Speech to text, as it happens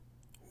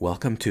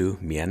Welcome to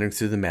Meandering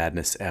Through the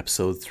Madness,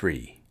 Episode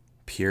 3,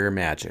 Pure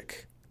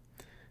Magic.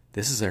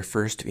 This is our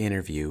first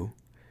interview,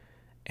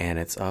 and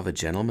it's of a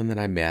gentleman that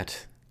I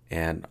met,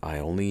 and I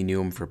only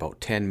knew him for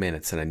about 10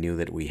 minutes, and I knew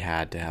that we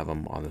had to have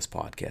him on this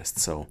podcast,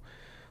 so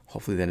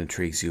hopefully that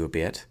intrigues you a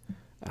bit.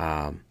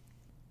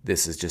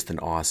 This is just an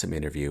awesome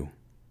interview,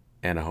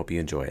 and I hope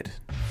you enjoy it.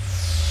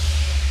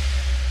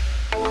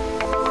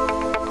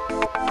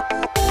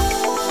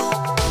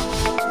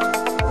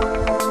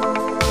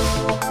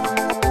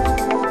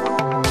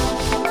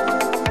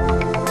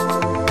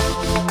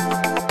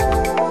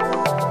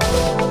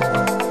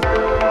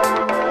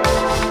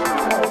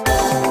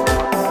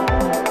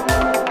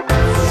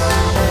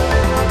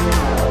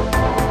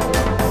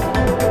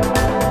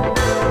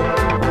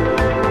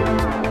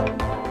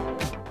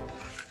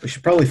 We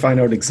should probably find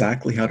out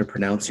exactly how to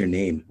pronounce your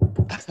name.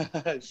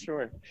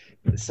 Sure.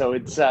 So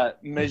it's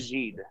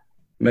Majid.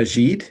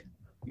 Majid?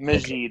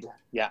 Majid,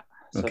 yeah.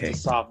 So Okay. it's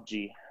a soft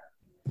G.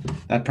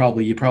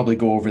 You probably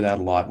go over that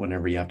a lot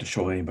whenever you have to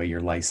show anybody your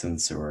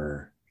license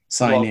or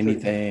sign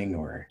anything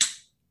or...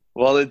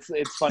 Well, it's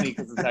funny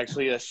because it's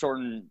actually a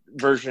shortened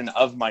version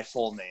of my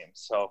full name.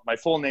 So my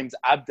full name's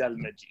Abdel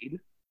Majid.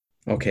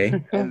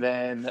 Okay. And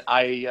then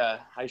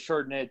I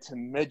shorten it to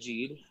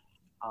Majid.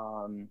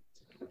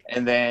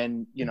 And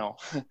then, a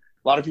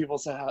lot of people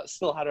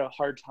still had a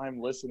hard time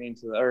listening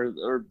to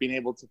or being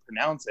able to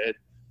pronounce it.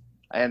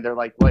 And they're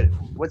like,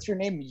 what's your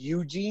name,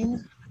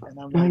 Eugene? And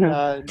I'm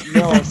like,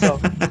 no. So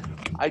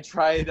I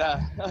tried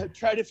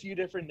a few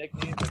different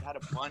nicknames. I've had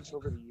a bunch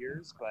over the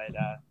years, but,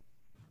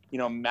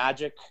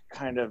 Magic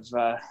kind of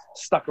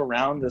stuck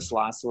around this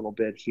last little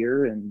bit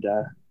here and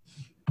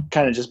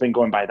kind of just been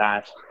going by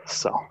that.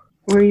 So.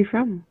 Where are you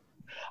from?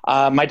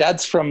 My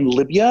dad's from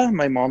Libya.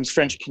 My mom's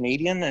French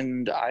Canadian,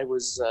 and I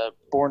was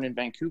born in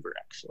Vancouver,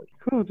 actually.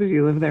 Cool. Did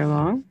you live there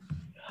long?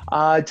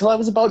 Till I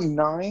was about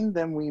 9,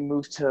 then we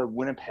moved to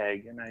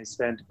Winnipeg, and I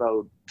spent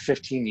about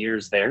 15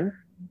 years there.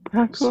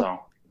 Oh, cool. So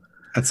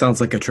That sounds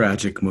like a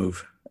tragic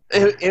move.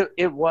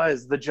 it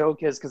was. The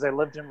joke is because I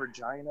lived in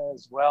Regina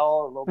as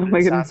well, a little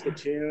bit in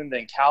Saskatoon,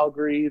 then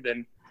Calgary,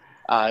 then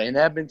in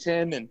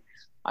Edmonton, and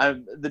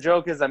the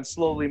joke is I'm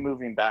slowly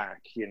moving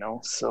back,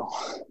 so.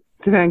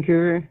 To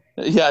Vancouver.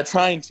 Yeah,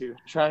 trying to.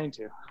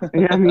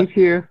 Yeah, me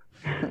too.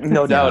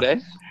 No doubt, eh?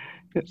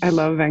 I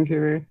love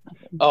Vancouver.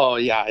 Oh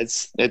yeah,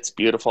 it's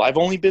beautiful. I've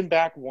only been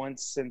back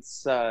once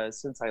since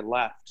I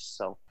left,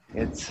 so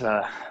it's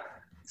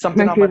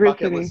something My on my favorite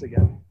bucket city. list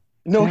again.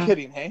 No Yeah.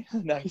 kidding, hey?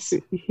 Nice.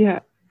 Yeah.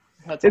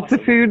 That's It's awesome.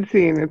 a food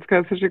scene. It's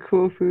got such a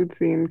cool food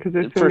scene because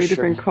there's so For many sure.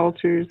 different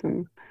cultures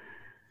and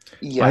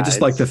Yeah, I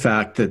just like the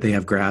fact that they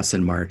have grass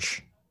in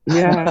March.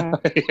 yeah,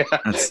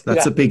 yeah.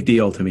 That's a big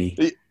deal to me.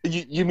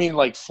 You mean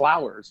like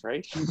flowers,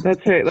 right?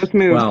 that's right. Let's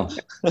move. Well,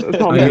 Let's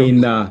all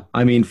move.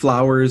 I mean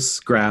flowers,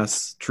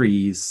 grass,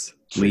 trees,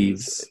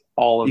 leaves.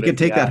 All of You it. can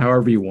take yeah. that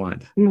however you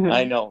want.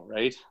 I know,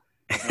 right?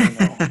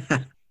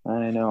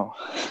 I know.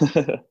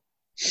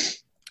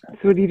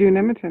 So what do you do in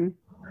Edmonton?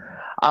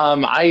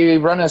 I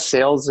run a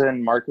sales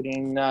and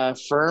marketing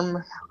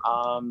firm,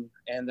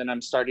 and then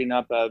I'm starting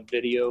up a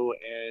video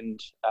and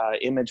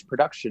image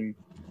production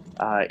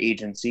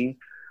agency.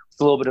 It's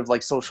a little bit of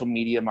like social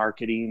media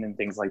marketing and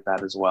things like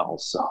that as well.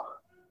 So,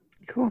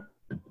 Cool.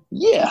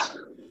 yeah.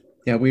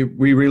 Yeah, we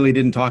really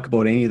didn't talk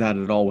about any of that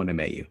at all when I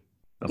met you.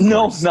 Of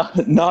No, course.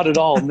 not at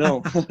all.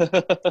 No.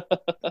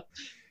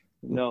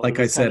 No. Like it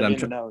I was said, kind of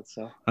in and out,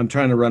 so. I'm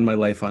trying to run my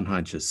life on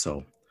hunches,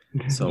 so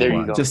There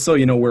you go. just so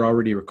you know, we're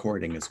already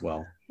recording as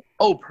well.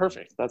 Oh,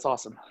 perfect. That's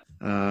awesome.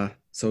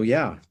 So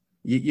yeah,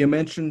 you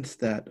mentioned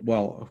that.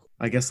 Well,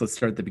 I guess let's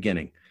start at the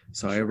beginning.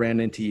 So I ran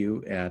into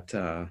you at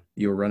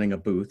you were running a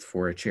booth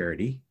for a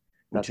charity,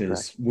 which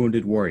That's is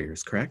Wounded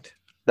Warriors, correct?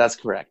 That's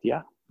correct.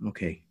 Yeah.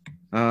 Okay.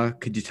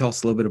 Could you tell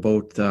us a little bit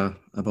about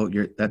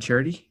that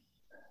charity?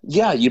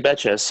 Yeah, you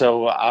betcha.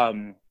 So,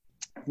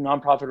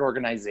 nonprofit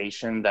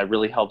organization that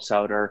really helps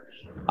out our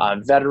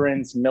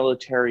veterans,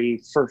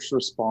 military, first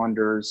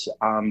responders,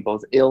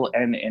 both ill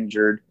and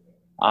injured,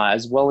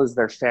 as well as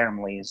their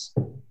families.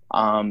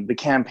 The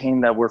campaign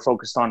that we're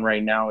focused on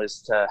right now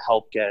is to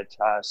help get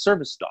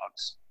service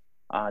dogs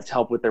to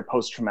help with their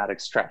post-traumatic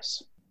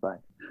stress. But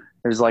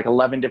there's like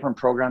 11 different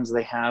programs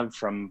they have,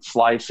 from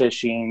fly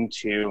fishing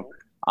to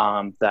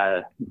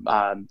the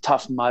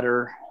Tough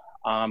Mudder.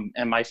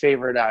 And my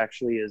favorite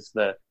actually is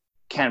the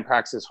Can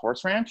Praxis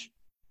Horse Ranch.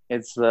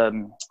 It's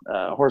the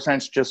horse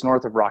ranch just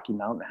north of Rocky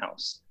Mountain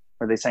House,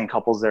 where they send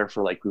couples there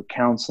for like group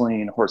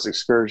counseling, horse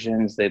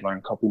excursions. They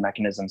learn coping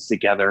mechanisms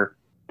together.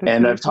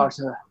 And I've talked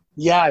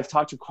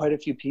to quite a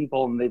few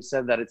people, and they've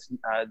said that it's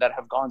that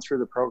have gone through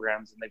the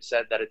programs, and they've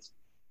said that it's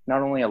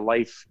not only a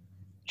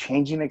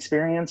life-changing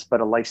experience,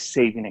 but a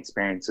life-saving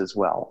experience as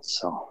well.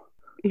 So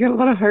You got a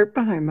lot of heart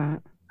behind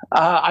that.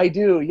 I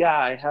do, yeah.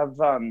 I have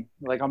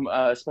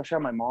especially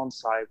on my mom's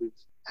side, we've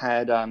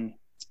had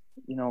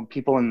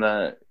people in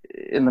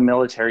the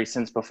military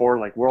since before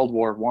like World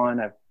War I.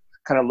 I've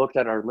kind of looked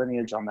at our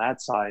lineage on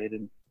that side,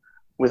 and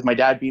with my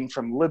dad being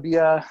from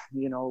Libya,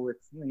 with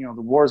the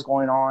wars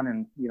going on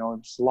and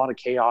just a lot of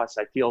chaos,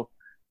 I feel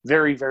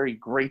very, very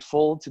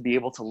grateful to be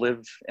able to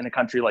live in a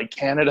country like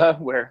Canada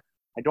where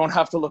I don't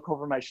have to look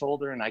over my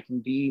shoulder and I can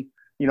be,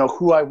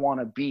 who I want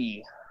to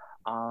be,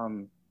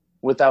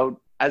 without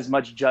as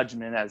much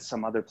judgment as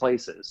some other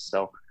places.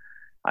 So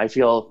I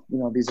feel,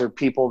 these are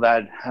people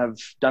that have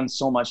done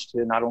so much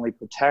to not only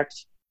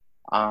protect,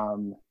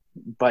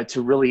 but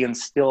to really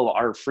instill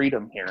our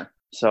freedom here.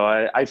 So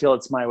I feel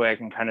it's my way I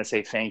can kind of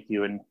say thank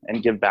you and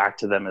give back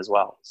to them as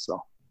well.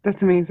 So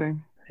That's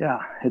amazing. yeah,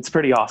 it's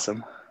pretty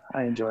awesome.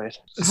 I enjoy it.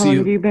 How long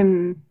have you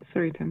been?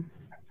 Sorry, Tim.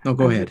 No,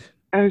 go ahead.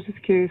 I was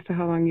just curious to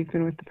how long you've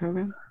been with the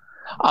program.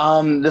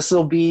 This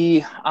will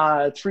be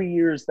 3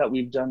 years that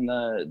we've done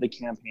the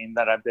campaign,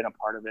 that I've been a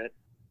part of it.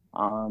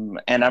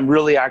 And I'm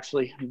really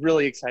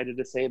excited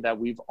to say that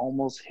we've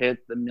almost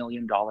hit the $1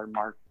 million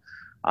mark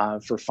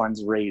for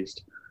funds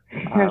raised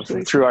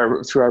through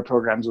our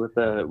programs with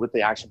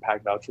the Action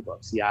Pack voucher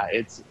books. Yeah,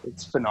 it's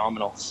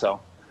phenomenal.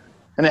 So,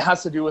 and it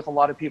has to do with a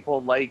lot of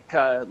people like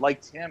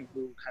Tim,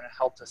 who kind of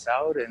helped us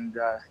out, and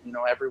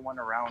everyone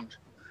around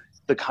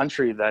the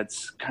country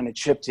that's kind of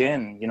chipped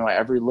in.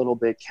 Every little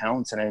bit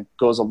counts, and it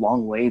goes a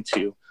long way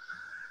to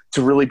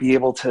really be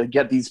able to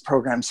get these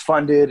programs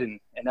funded and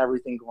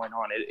everything going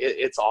on.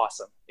 It's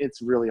awesome.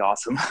 It's really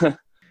awesome.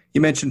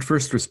 You mentioned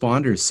first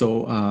responders.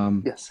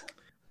 So yes.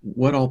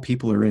 What all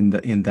people are in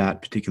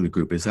that particular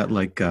group? Is that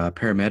like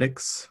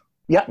paramedics?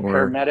 Yeah,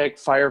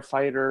 paramedic,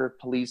 firefighter,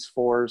 police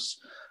force,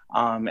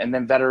 and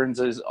then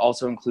veterans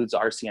also includes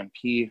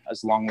RCMP,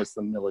 as long as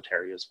the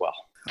military as well.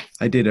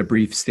 I did a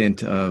brief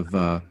stint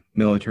of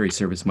military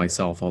service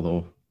myself,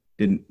 although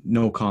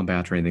no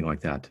combat or anything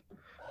like that.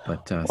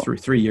 But through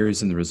 3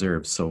 years in the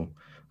reserves, so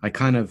I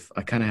kind of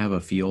have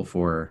a feel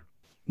for,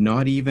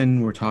 not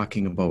even we're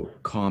talking about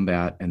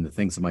combat and the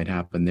things that might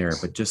happen there,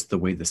 but just the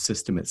way the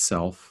system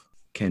itself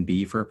can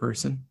be for a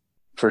person.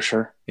 For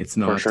sure. It's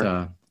not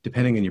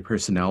depending on your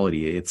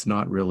personality. It's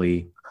not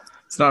really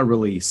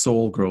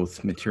soul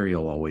growth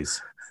material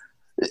always.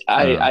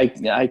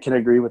 I can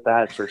agree with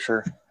that for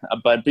sure.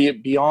 But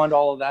beyond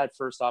all of that,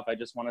 first off, I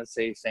just want to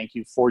say thank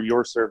you for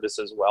your service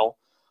as well.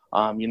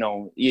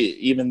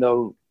 Even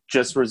though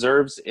just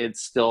reserves,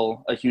 it's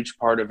still a huge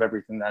part of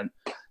everything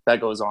that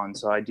goes on.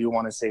 So I do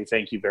want to say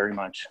thank you very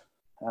much.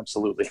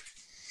 Absolutely.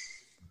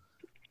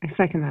 I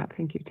second that.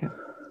 Thank you, Tim.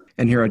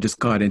 And here I just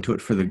got into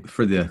it for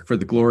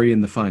the glory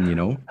and the fun,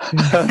 Was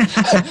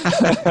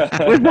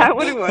that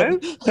what it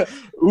was?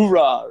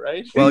 Hoorah,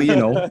 right?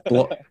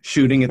 Well,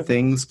 shooting at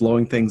things,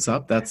 blowing things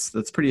up,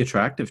 that's pretty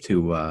attractive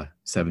to a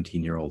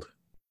 17-year-old.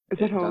 Is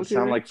that how it does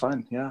sound like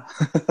fun, yeah.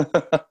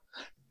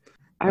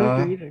 I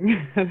was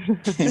reading.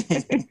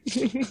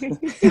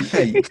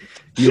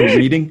 You were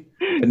reading?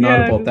 But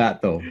not about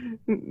that, though.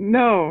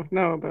 No,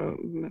 about,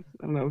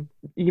 I don't know,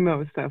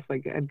 emo stuff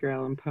like Edgar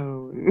Allan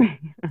Poe and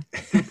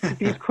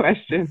these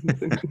questions.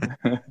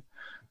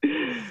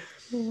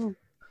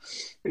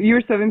 You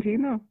were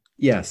 17, though?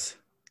 Yes.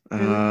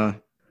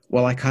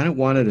 Well, I kind of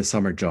wanted a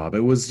summer job. It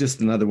was just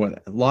another one.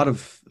 A lot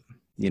of,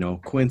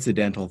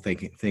 coincidental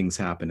things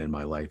happened in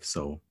my life.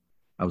 So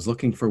I was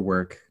looking for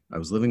work. I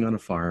was living on a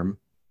farm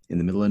in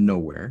the middle of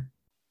nowhere,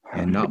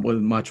 and not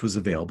much was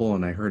available.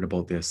 And I heard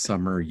about this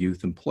summer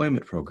youth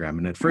employment program.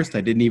 And at first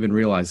I didn't even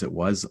realize it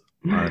was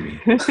Army.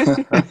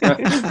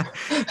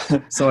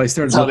 So I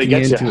started looking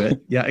into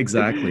it. Yeah,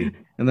 exactly.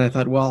 And then I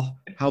thought, well,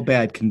 how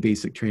bad can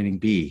basic training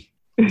be?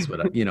 That's what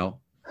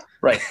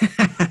Right.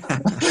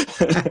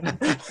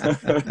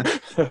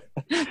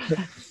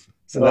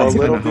 So that's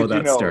kind of how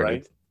that started.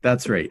 Right?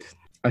 That's right.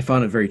 I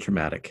found it very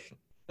traumatic.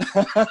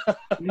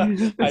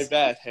 I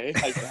bet. Hey,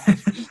 I bet.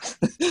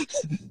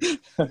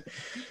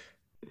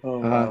 Oh,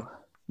 wow.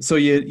 So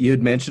you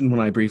had mentioned when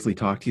I briefly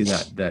talked to you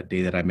that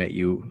day that I met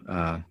you,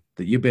 that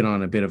you've been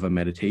on a bit of a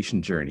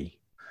meditation journey.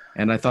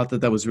 And I thought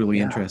that was really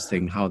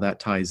interesting how that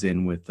ties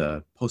in with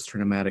the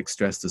post-traumatic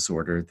stress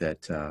disorder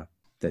that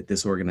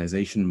this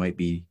organization might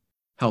be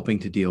helping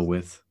to deal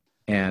with,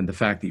 and the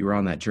fact that you were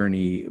on that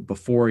journey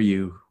before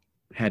you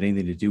had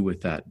anything to do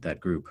with that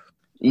group.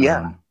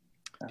 Yeah.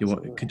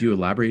 Could you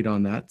elaborate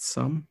on that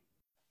some?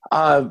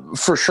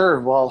 For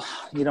sure. Well,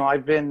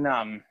 I've been,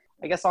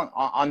 I guess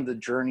on the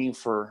journey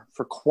for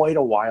quite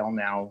a while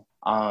now.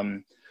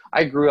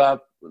 I grew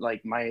up,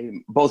 like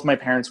both my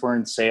parents were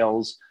in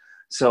sales.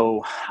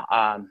 So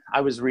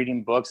I was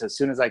reading books. As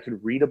soon as I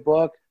could read a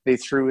book, they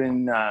threw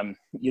in,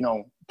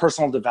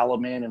 personal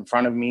development in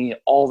front of me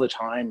all the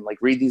time. Like,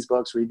 read these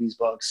books.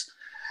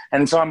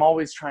 And so I'm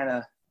always trying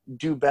to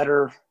do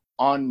better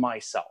on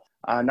myself.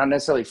 Not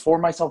necessarily for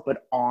myself,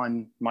 but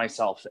on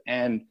myself.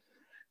 And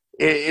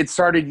it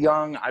started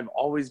young. I've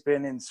always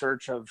been in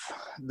search of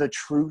the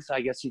truth,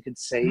 I guess you could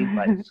say,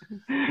 but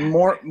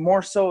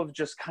more so of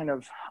just kind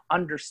of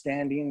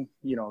understanding,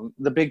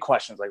 the big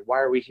questions, like, why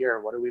are we here?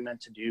 What are we meant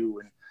to do?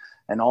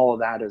 And all of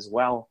that as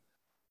well.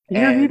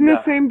 You're reading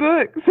the same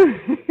books.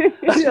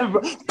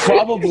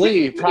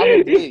 Probably,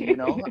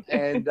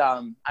 And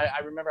I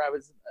remember I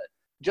was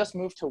just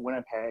moved to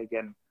Winnipeg,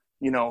 and,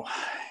 it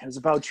was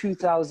about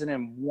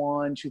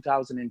 2001,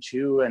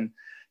 2002. And,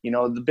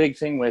 the big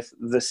thing with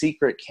The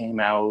Secret came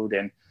out,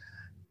 and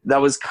that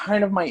was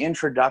kind of my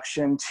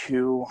introduction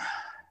to,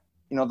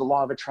 the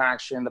law of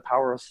attraction, the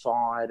power of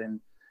thought,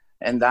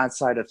 and that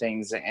side of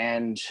things.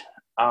 And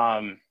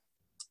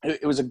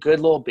it was a good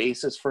little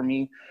basis for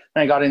me.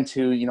 And I got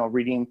into,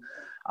 reading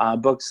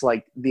books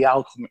like The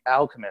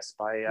Alchemist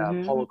by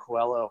Paulo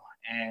Coelho,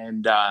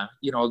 and,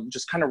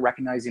 just kind of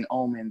recognizing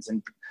omens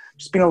and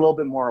just being a little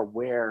bit more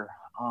aware.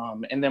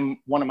 And then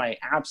one of my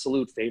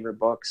absolute favorite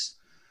books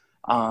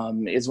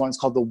is one's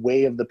called The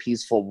Way of the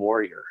Peaceful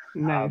Warrior.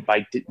 Nice.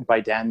 By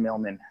Dan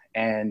Millman.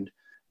 And,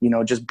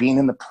 just being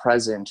in the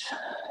present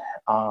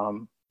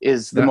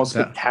is the most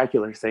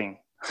spectacular thing.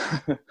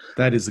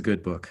 That is a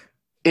good book.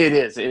 It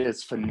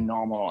is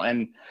phenomenal.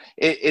 And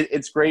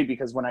it's great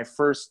because when I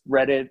first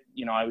read it,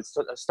 I would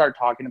start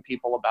talking to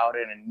people about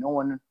it, and no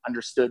one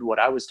understood what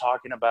I was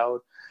talking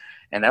about,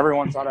 and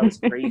everyone thought I was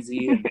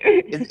crazy.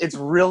 And it's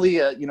really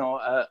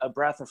a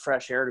breath of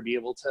fresh air to be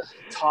able to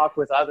talk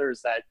with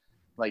others that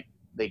like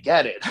they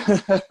get it.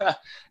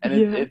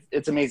 And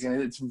it's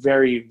amazing. It's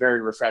very,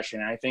 very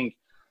refreshing. And I think,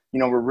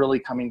 we're really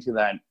coming to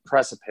that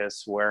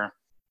precipice where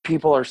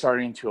people are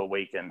starting to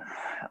awaken,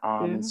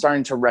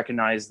 starting to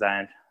recognize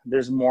that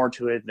there's more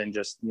to it than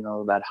just,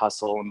 that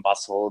hustle and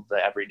bustle, the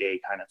everyday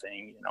kind of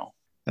thing,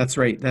 That's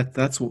right.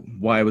 That's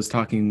why I was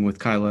talking with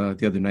Kyla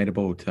the other night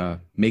about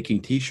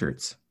making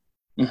T-shirts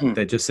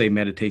that just say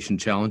meditation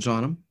challenge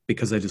on them,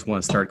 because I just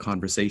want to start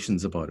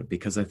conversations about it,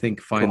 because I think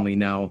finally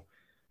now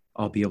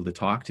I'll be able to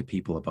talk to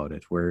people about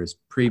it, whereas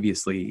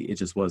previously it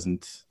just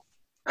wasn't,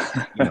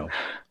 what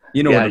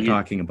I'm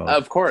talking about.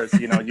 Of course,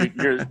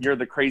 you're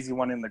the crazy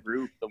one in the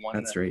group, the one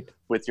that's right,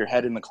 with your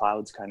head in the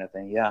clouds kind of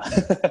thing. Yeah,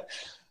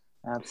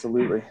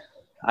 absolutely.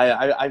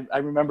 I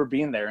remember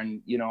being there,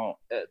 and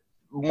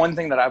one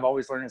thing that I've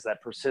always learned is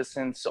that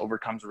persistence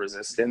overcomes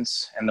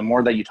resistance, and the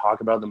more that you talk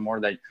about it, the more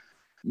that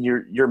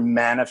you're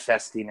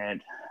manifesting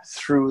it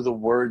through the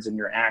words and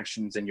your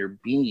actions and your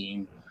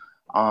being,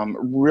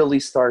 really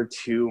start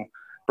to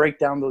break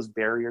down those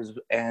barriers,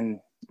 and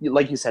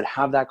like you said,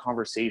 have that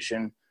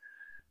conversation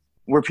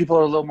where people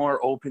are a little more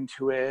open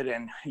to it,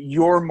 and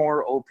you're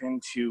more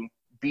open to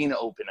being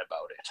open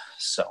about it.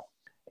 So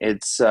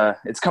it's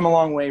come a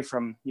long way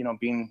from,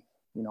 being,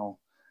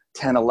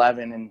 10,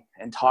 11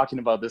 and talking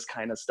about this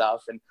kind of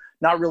stuff and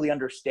not really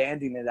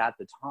understanding it at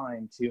the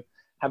time, to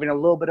having a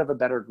little bit of a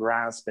better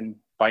grasp. And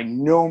by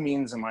no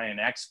means am I an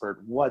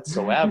expert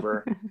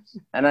whatsoever.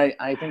 And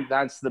I think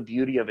that's the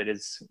beauty of it,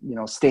 is,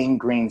 staying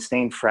green,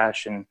 staying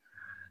fresh, and,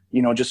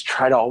 just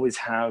try to always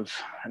have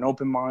an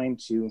open mind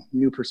to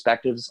new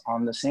perspectives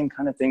on the same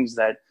kind of things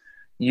that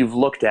you've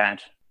looked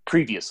at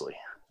previously.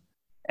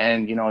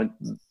 And,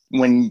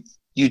 when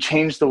you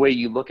change the way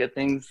you look at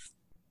things,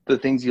 the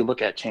things you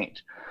look at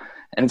change.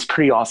 And it's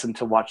pretty awesome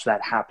to watch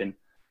that happen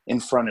in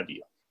front of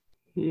you.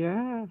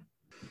 Yeah,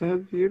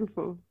 that's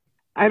beautiful.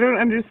 I don't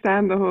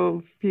understand the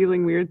whole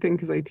feeling weird thing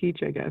because I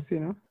teach, I guess,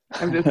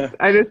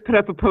 I just put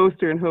up a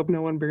poster and hope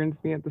no one burns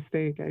me at the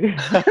stake, I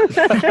guess.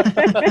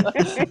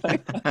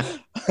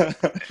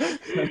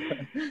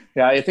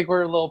 Yeah, I think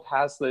we're a little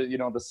past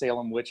the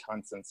Salem witch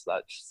hunts and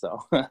such. So,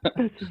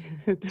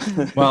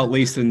 well, at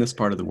least in this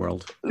part of the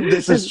world,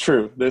 this is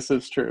true. But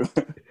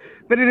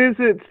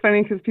it's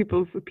funny because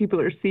people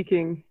are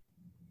seeking.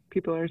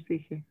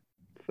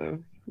 So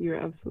you're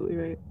absolutely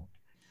right.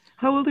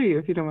 How old are you,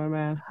 if you don't mind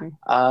my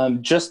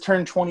asking? Just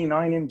turned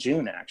 29 in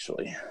June,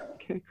 actually.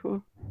 Okay,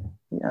 cool.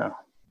 Yeah.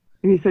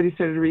 And you said you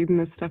started reading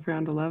this stuff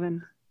around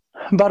 11?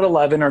 About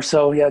 11 or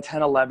so,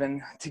 10,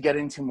 11, to get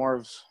into more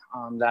of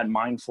that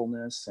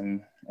mindfulness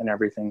and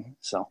everything.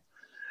 So,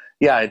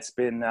 yeah, it's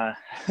been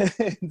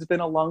it's been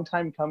a long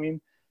time coming.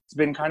 It's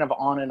been kind of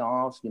on and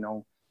off.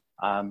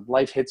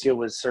 Life hits you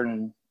with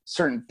certain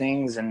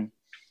things, and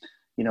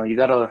you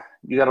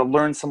gotta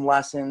learn some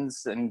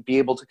lessons and be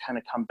able to kind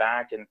of come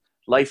back. And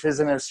life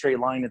isn't a straight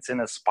line; it's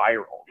in a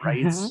spiral,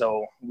 right? Mm-hmm.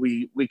 So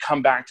we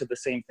come back to the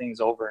same things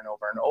over and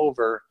over and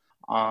over.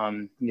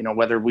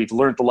 Whether we've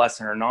learned the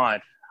lesson or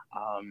not,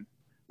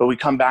 but we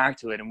come back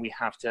to it, and we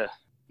have to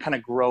kind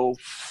of grow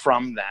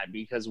from that,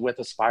 because with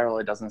a spiral,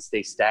 it doesn't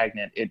stay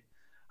stagnant. It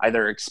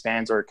either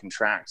expands or it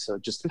contracts. So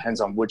it just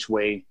depends on which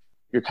way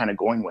you're kind of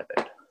going with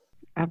it.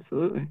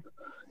 Absolutely.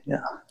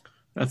 Yeah.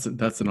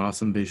 That's an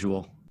awesome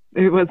visual.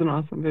 It was an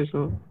awesome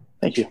visual.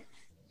 Thank you.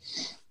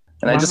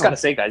 And wow. I just got to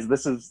say, guys,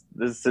 this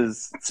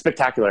is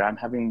spectacular. I'm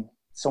having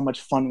so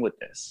much fun with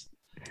this.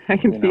 I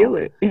can feel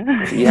it.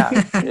 Yeah.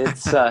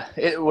 It's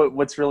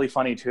what's really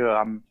funny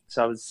too.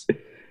 So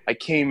I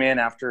came in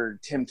after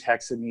Tim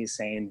texted me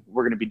saying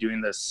we're going to be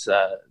doing this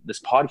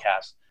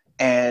podcast,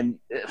 and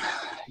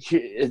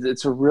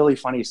it's a really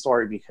funny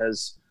story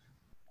because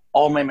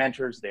all my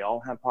mentors, they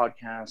all have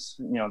podcasts.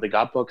 They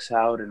got books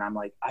out, and I'm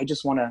like, I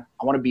want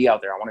to be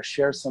out there. I want to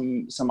share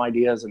some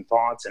ideas and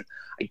thoughts, and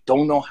I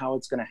don't know how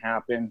it's going to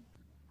happen.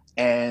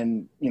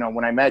 And,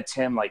 when I met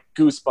Tim, like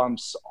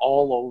goosebumps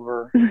all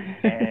over.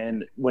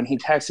 And when he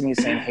texted me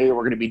saying, hey,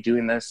 we're going to be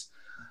doing this,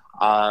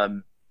 I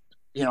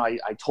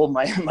told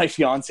my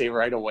fiance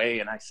right away,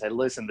 and I said,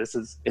 listen,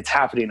 it's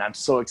happening. I'm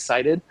so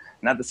excited.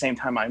 And at the same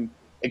time, I'm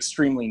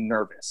extremely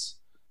nervous.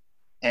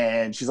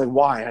 And she's like,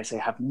 why? I say,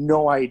 I have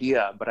no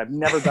idea, but I've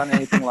never done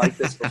anything like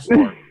this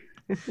before.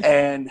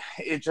 And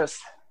it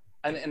just,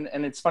 and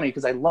it's funny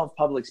because I love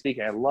public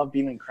speaking. I love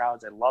being in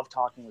crowds. I love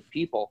talking with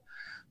people,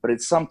 but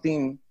it's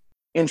something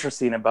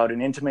interesting about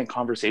an intimate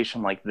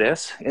conversation like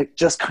this. It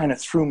just kind of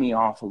threw me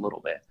off a little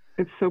bit.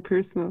 It's so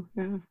personal.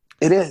 Yeah.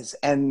 It is.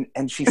 And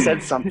she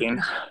said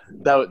something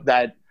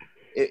that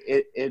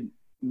it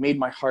made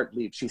my heart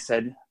leap. She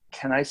said,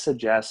 can I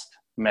suggest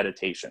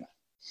meditation?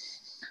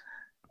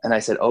 And I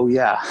said, oh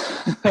yeah.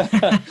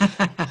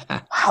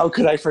 How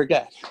could I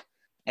forget?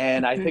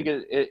 And I think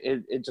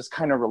it just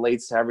kind of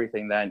relates to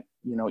everything that,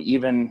 you know,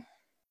 even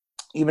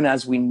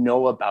as we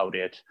know about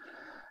it,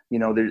 you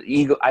know, there's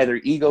either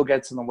ego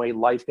gets in the way,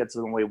 life gets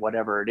in the way,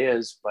 whatever it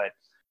is. But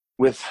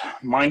with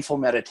mindful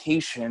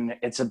meditation,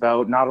 it's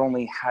about not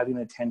only having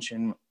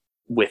attention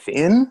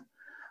within,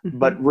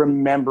 but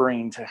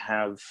remembering to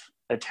have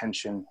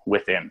attention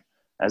within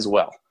as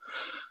well.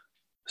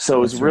 So it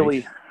was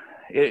really,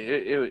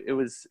 it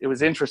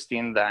was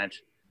interesting that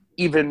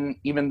even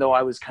though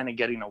I was kind of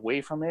getting away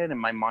from it and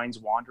my mind's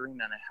wandering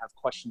and I have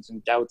questions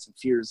and doubts and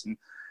fears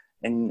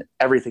and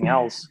everything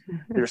else,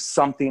 there's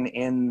something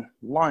in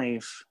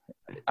life,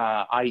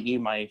 i.e.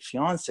 my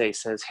fiance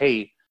says,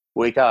 hey,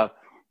 wake up,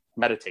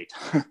 meditate.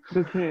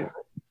 Okay.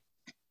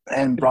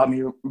 And brought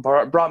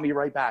me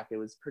right back. It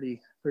was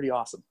pretty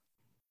awesome.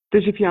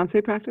 Does your fiance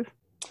practice?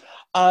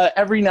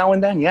 Every now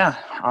and then, yeah.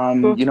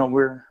 Cool. You know,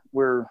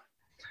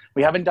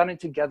 we haven't done it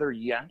together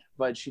yet,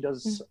 but she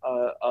does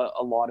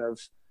a lot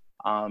of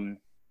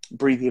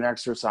breathing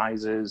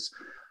exercises.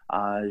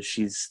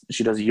 She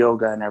does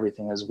yoga and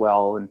everything as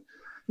well, and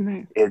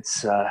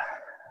Nice.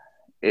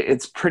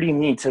 It's pretty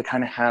neat to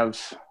kind of have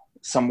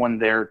someone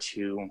there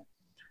to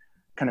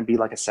kind of be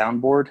like a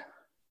soundboard,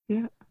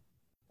 Yeah.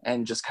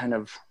 and just kind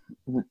of,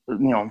 you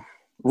know,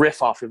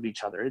 riff off of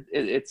each other.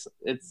 It's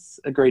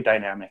a great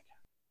dynamic.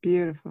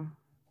 Beautiful.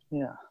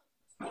 Yeah.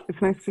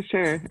 It's nice to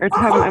share or to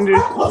have an under.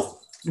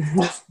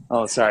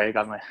 Oh, sorry, I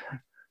got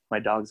my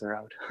dogs are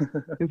out.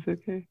 It's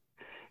okay.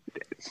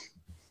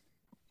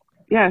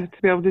 Yeah,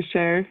 to be able to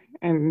share,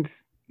 and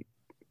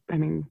I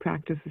mean,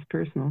 practice is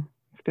personal.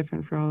 It's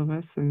different for all of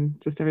us, and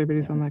just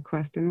everybody's on that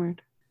quest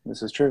inward.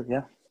 This is true,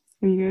 yeah.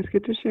 And you guys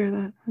get to share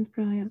that. That's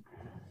brilliant.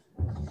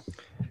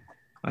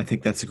 I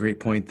think that's a great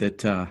point that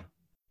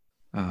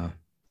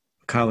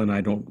Kyle and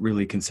I don't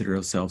really consider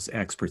ourselves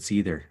experts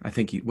either. I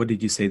think what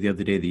did you say the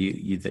other day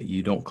that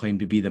you don't claim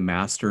to be the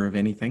master of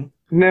anything?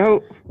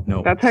 No.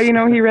 That's how you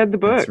know he read the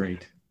book. That's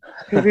right.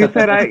 Because he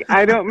said,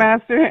 I'm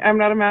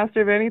not a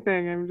master of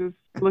anything. I'm just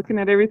looking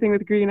at everything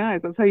with green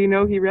eyes. That's how you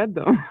know he read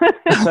them.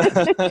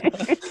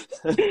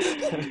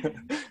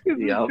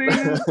 Yep.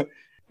 As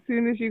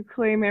soon as you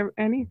claim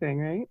anything,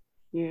 right?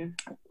 Yeah.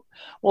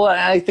 Well,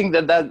 I think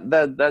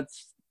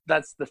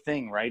that's the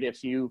thing, right?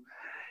 If you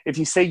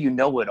say you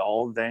know it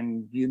all,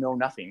 then you know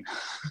nothing.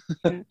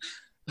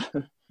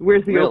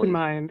 Where's the Really? open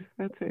mind?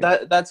 That's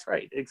it. That's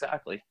right,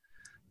 exactly.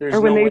 There's Or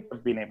no when way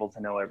of being able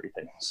to know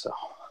everything. So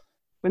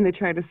when they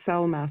try to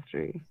sell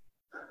mastery,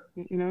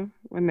 you know,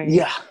 when they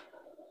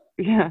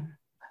yeah,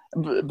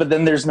 but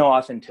then there's no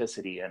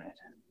authenticity in it.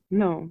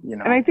 No, you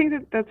know. And I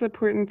think that's an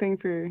important thing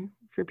for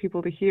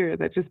people to hear,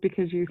 that just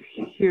because you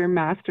hear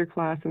master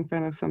class in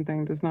front of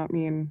something does not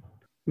mean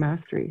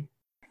mastery.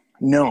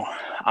 No,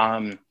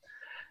 and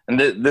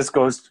this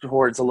goes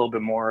towards a little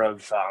bit more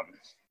of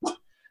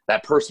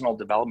that personal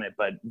development.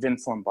 But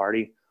Vince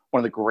Lombardi, one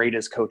of the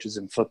greatest coaches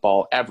in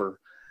football ever,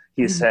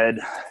 he said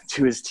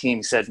to his team,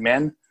 he said,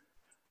 men,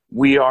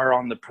 we are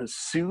on the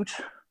pursuit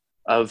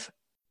of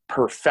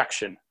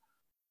perfection,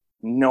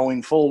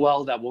 knowing full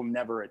well that we'll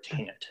never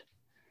attain it.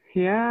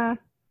 Yeah.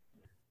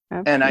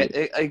 And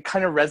it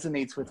kind of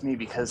resonates with me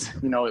because,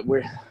 you know,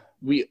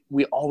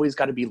 we always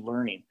got to be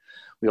learning.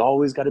 We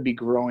always got to be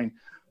growing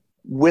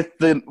with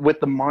the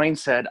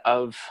mindset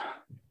of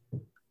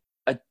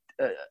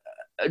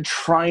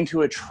trying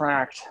to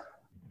attract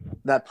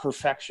that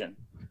perfection,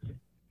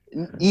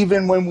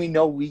 even when we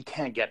know we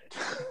can't get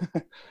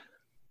it.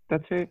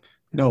 That's right.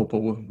 No, but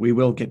we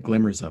will get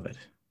glimmers of it.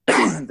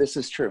 This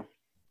is true.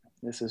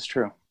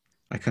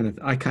 I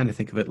kind of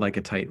think of it like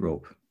a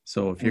tightrope.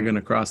 So if you're going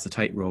to cross the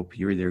tightrope,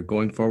 you're either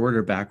going forward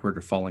or backward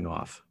or falling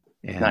off.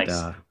 And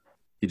nice.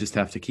 You just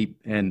have to keep,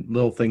 and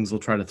little things will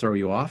try to throw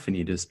you off, and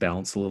you just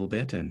balance a little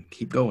bit and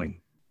keep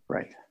going.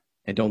 Right.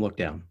 And don't look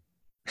down.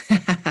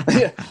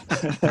 I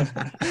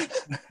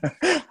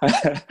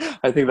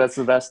think that's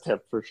the best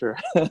tip for sure.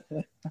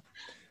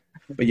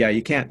 But yeah,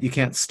 you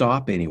can't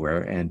stop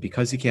anywhere. And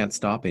because you can't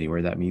stop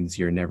anywhere, that means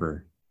you've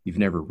never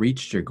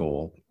reached your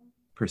goal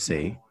per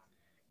se.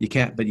 You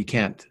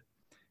can't,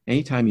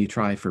 anytime you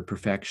try for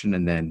perfection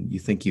and then you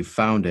think you've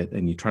found it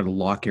and you try to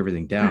lock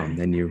everything down,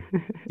 then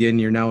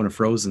you're now in a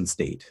frozen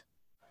state.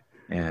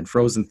 And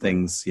frozen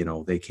things, you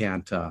know, they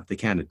can't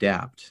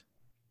adapt.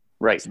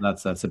 Right. So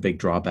that's a big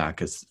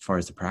drawback as far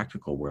as the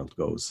practical world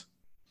goes.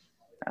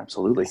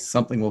 Absolutely.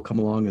 Something will come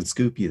along and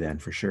scoop you then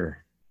for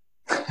sure.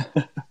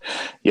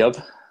 Yep,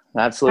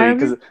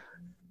 absolutely.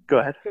 Go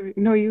ahead.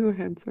 No, you go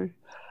ahead. Sorry.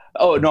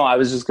 Oh no, I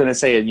was just going to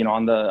say,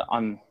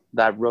 on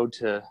that road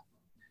to,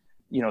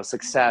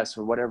 success,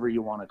 or whatever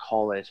you want to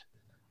call it,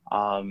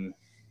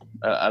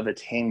 of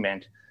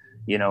attainment,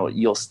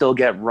 you'll still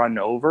get run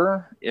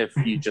over if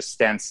you just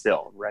stand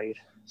still, right?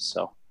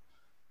 So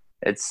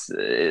it's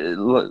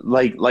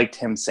like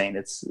Tim's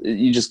saying,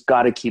 you just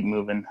got to keep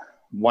moving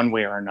one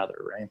way or another,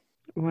 right?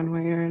 One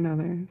way or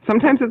another.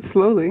 Sometimes it's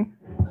slowly.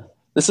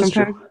 This is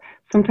true.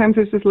 Sometimes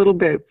it's just little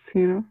bits,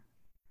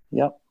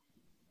 Yep,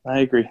 I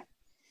agree.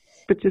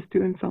 But just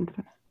doing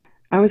something.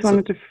 I always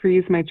wanted to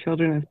freeze my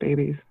children as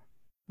babies.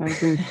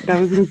 That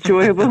was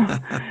enjoyable.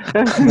 That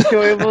was an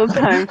enjoyable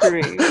time for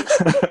me.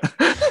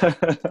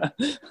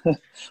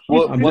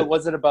 What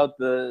was it about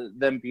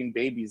them being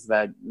babies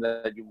that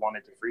you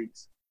wanted to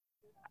freeze?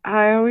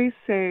 I always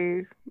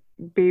say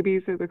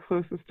babies are the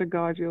closest to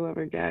God you'll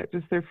ever get.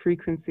 Just their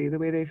frequency, the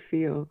way they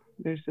feel.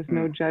 There's just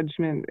no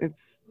judgment.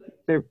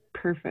 They're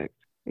perfect.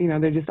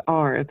 They just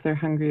are. If they're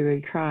hungry,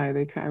 they cry.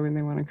 They cry when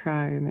they want to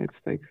cry, and it's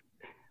like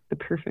the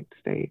perfect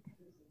state.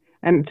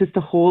 And just to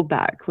hold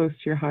that close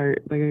to your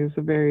heart, like, it was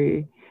a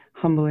very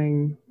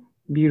humbling,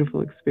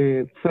 beautiful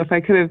experience. So if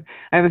I could have,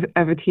 I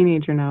have a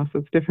teenager now, so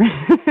it's different.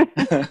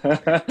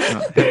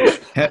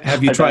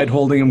 Have you tried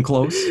holding him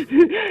close?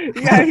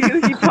 Yeah,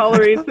 he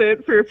tolerates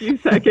it for a few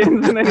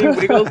seconds and then he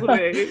wiggles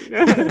away.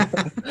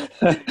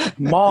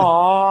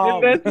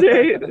 Mom! That's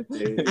right.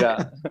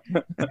 Yeah.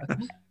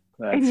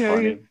 That's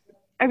funny.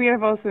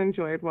 I've also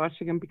enjoyed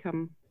watching him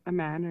become a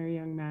man or a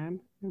young man,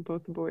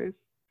 both the boys.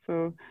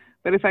 So,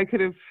 but if I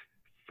could have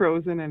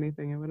frozen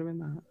anything, it would have been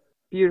that.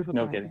 Beautiful.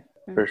 No time. kidding.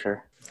 For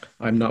sure.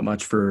 I'm not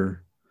much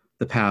for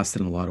the past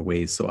in a lot of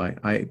ways, so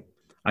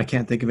I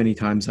can't think of any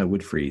times I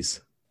would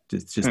freeze.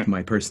 It's just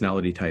my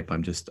personality type.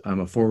 I'm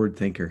a forward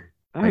thinker,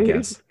 I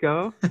guess.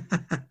 Go.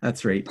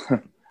 That's right.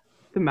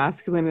 The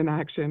masculine in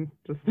action.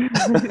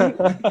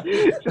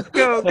 Just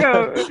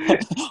go.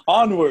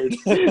 Onward.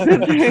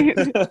 That's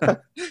right.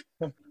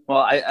 Well,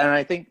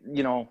 I think,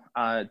 to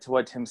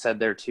what Tim said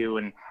there too,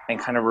 and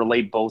kind of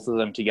relate both of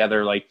them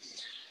together, like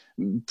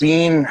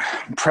being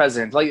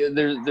present. Like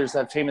there's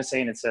that famous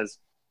saying, it says,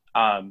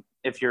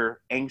 if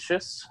you're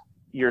anxious,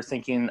 you're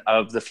thinking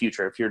of the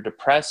future. If you're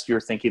depressed, you're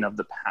thinking of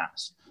the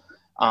past.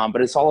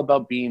 But it's all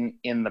about being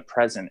in the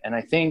present. And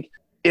I think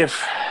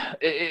if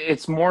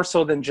it's more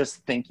so than just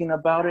thinking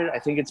about it, I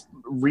think it's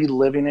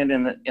reliving it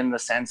in the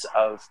sense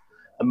of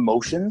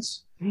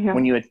emotions. Yeah.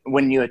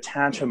 When you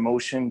attach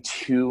emotion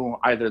to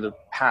either the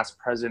past,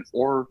 present,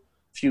 or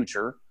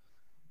future,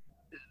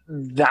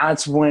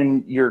 that's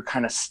when you're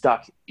kind of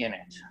stuck in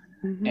it.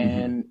 Mm-hmm.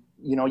 And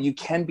you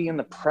can be in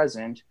the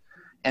present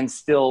and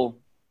still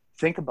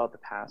think about the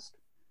past,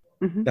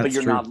 but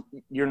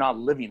you're not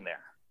living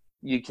there.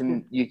 You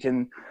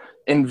can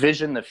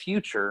envision the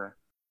future.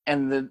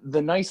 And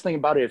the nice thing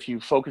about it, if you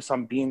focus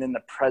on being in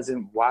the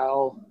present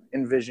while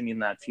envisioning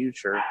that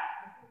future,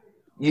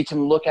 you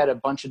can look at a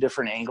bunch of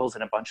different angles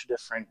and a bunch of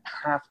different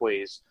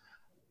pathways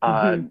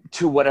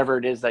to whatever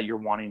it is that you're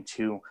wanting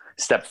to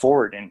step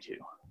forward into.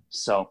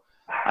 So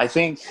I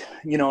think,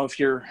 if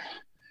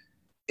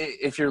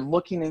you're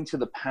looking into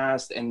the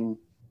past and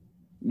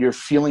you're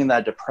feeling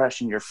that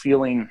depression, you're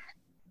feeling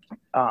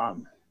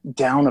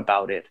down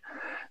about it,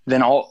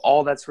 then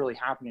all that's really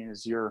happening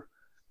is you're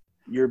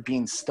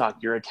being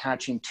stuck. You're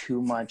attaching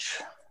too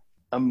much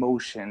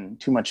emotion,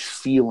 too much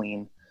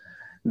feeling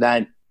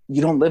that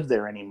you don't live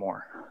there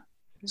anymore.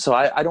 So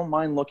I don't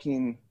mind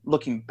looking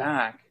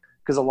back,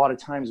 because a lot of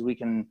times we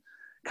can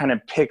kind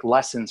of pick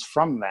lessons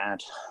from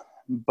that,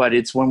 but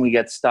it's when we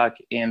get stuck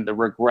in the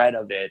regret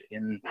of it,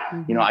 in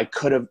I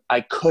could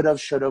have,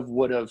 should have,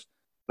 would have,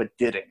 but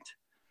didn't.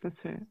 That's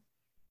it.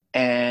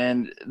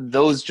 And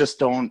those just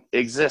don't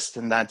exist.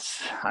 And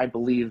that's, I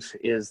believe,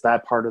 is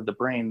that part of the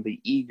brain,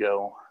 the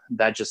ego,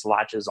 that just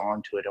latches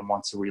onto it and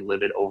wants to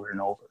relive it over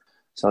and over.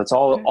 So it's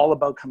all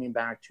about coming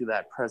back to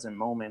that present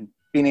moment,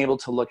 being able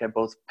to look at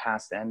both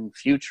past and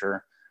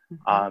future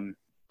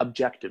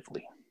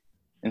objectively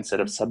instead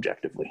of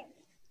subjectively.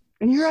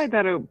 And you ride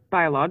that out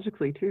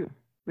biologically too.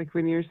 Like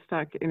when you're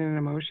stuck in an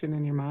emotion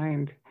in your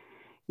mind,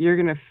 you're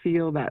going to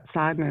feel that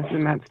sadness,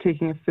 and that's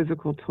taking a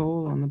physical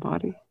toll on the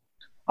body.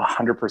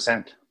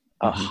 100%.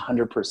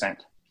 100%.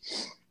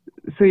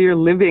 So you're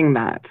living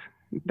that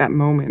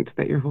moment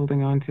that you're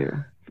holding on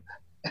to.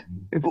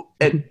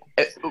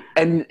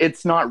 And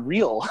it's not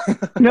real.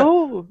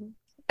 No.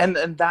 And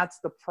that's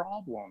the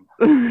problem,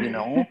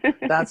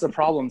 that's the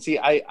problem. See,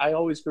 I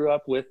always grew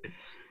up with,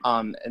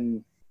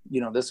 and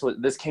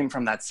this came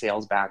from that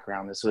sales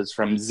background. This was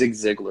from Zig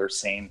Ziglar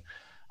saying,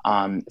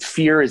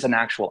 fear is an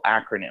actual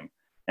acronym,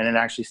 and it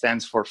actually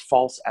stands for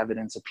false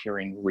evidence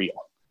appearing real.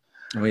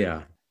 Oh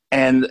yeah.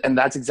 And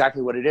that's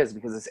exactly what it is,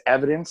 because it's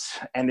evidence,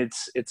 and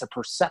it's a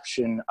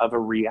perception of a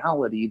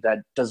reality that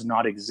does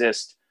not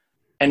exist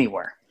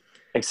anywhere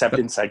except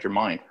inside your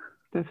mind.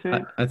 That's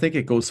right. I think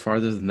it goes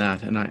farther than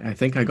that. And I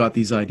think I got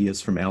these ideas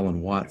from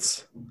Alan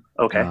Watts.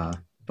 Okay.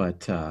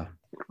 But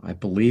I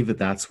believe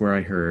that's where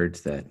I heard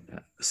that,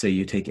 say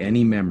you take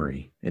any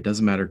memory, it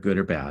doesn't matter good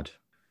or bad.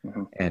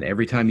 Mm-hmm. And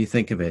every time you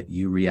think of it,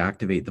 you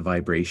reactivate the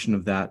vibration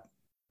of that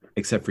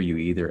except for you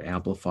either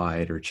amplify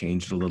it or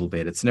change it a little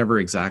bit. It's never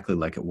exactly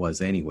like it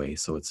was anyway.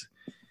 So it's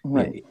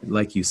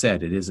like you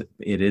said,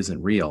 it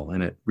isn't real,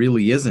 and it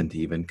really isn't,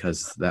 even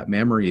because that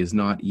memory is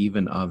not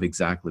even of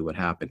exactly what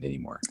happened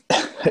anymore.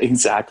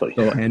 Exactly.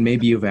 So, and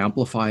maybe you've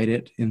amplified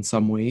it in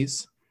some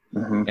ways.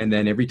 Mm-hmm. And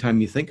then every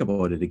time you think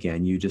about it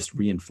again, you just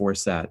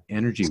reinforce that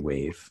energy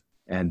wave,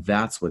 and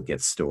that's what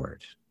gets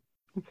stored.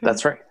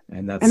 That's right.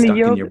 And that's stuck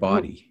in your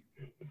body.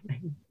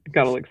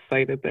 Got all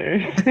excited there.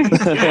 Good.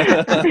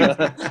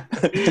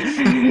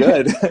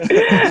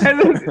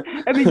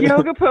 and the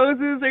yoga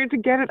poses are to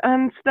get it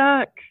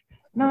unstuck,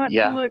 not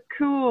to look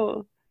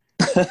cool.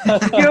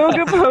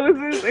 Yoga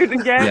poses are to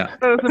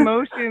get those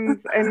emotions,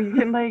 and you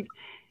can, like,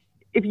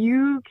 if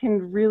you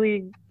can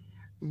really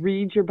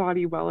read your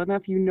body well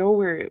enough, you know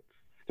where it's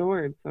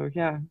stored. So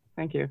yeah,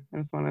 thank you. I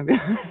just wanted to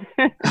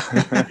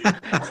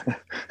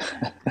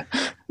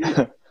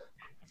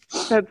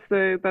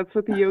that's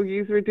what the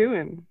yogis were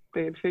doing.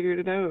 They had figured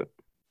it out.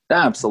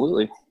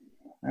 Absolutely.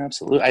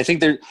 I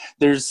think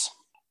there's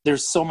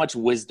so much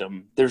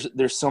wisdom.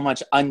 There's so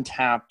much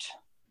untapped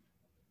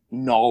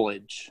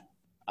knowledge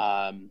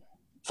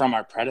from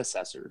our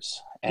predecessors,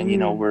 and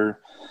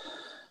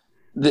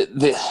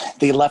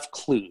they left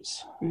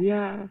clues.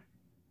 Yeah.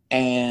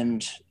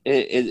 And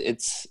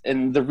it's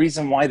the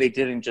reason why they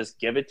didn't just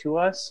give it to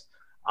us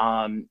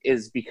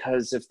is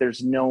because if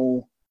there's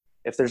no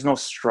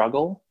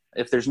struggle,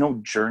 if there's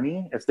no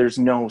journey, if there's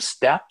no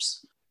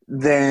steps,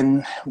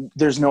 then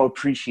there's no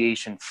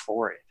appreciation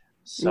for it.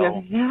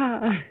 So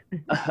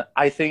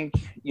I think,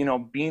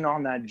 being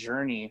on that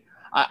journey,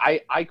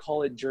 I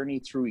call it journey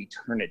through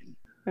eternity.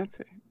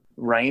 Okay.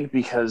 Right?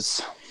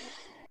 Because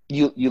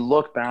you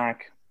look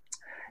back,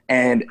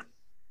 and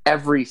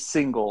every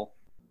single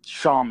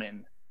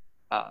shaman,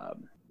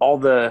 all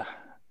the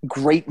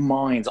great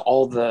minds,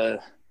 all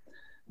the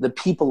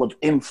people of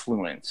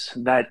influence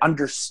that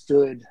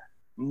understood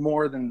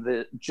more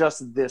than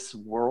just this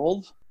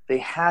world, they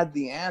had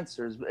the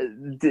answers.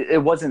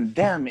 It wasn't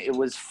them, it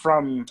was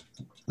from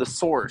the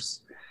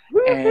source.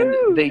 Woo-hoo!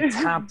 And they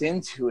tapped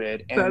into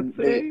it,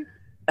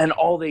 and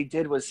all they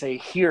did was say,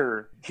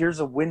 here's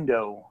a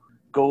window,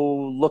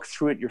 go look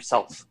through it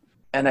yourself.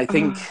 And I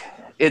think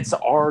it's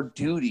our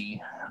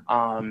duty,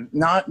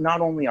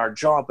 not only our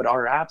job, but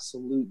our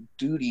absolute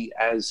duty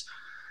as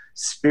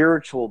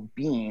spiritual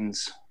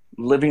beings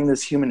living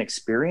this human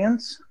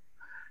experience,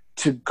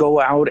 to go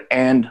out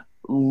and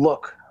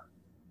look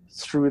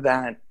through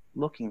that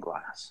looking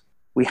glass.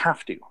 We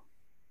have to.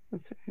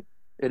 Okay.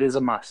 It is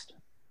a must.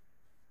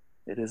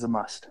 It is a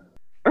must.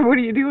 Or what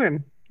are you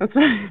doing? That's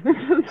what I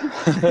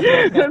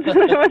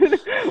wanted.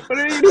 What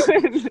are you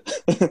doing?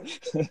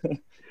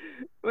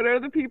 What are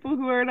the people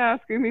who aren't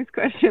asking these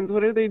questions?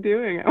 What are they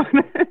doing?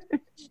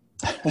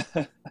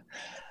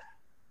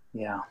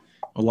 Yeah.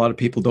 A lot of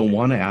people don't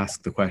want to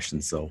ask the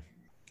questions, though.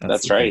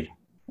 That's right.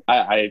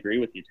 I agree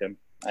with you, Tim.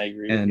 I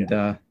agree with you.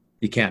 And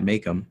you can't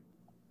make them.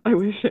 I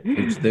wish.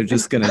 They're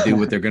just going to do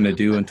what they're going to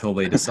do until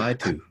they decide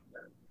to.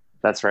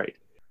 That's right.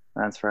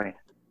 That's right.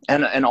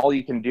 And all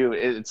you can do,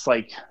 it's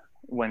like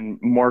when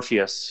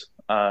Morpheus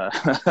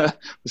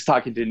was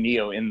talking to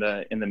Neo in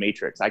the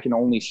Matrix. I can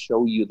only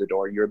show you the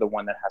door. You're the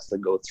one that has to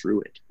go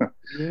through it.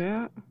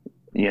 Yeah.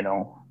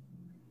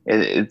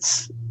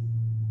 It's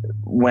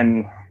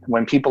when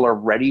people are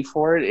ready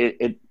for it,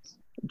 it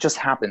just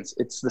happens.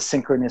 It's the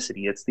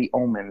synchronicity. It's the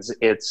omens.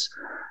 It's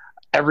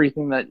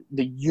everything that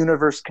the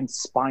universe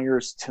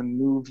conspires to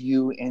move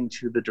you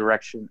into the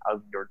direction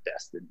of your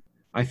destiny.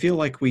 I feel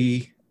like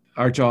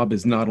our job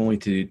is not only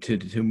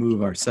to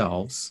move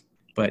ourselves,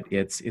 but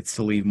it's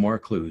to leave more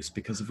clues,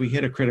 because if we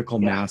hit a critical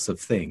mass of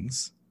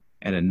things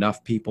and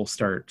enough people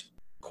start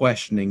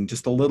questioning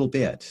just a little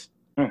bit,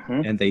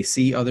 and they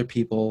see other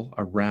people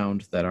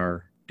around that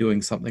are doing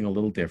something a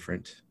little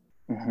different,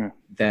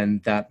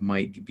 then that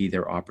might be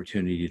their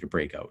opportunity to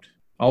break out.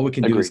 All we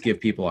can do is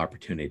give people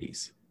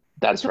opportunities.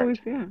 That's right.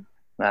 Yeah.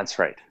 That's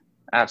right.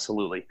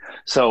 Absolutely.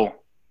 So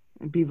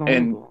be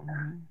vulnerable.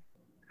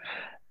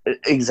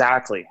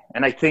 Exactly.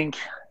 And I think,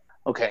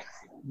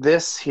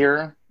 this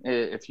here,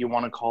 if you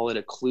want to call it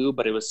a clue,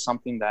 but it was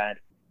something that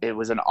it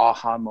was an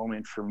aha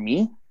moment for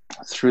me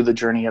through the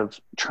journey of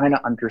trying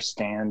to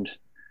understand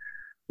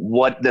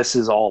what this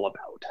is all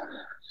about.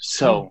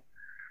 So,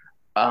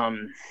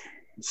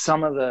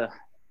 some of the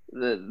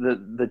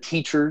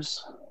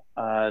teachers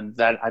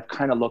that I've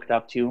kind of looked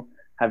up to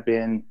have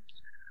been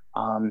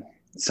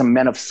some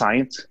men of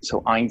science.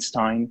 So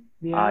Einstein,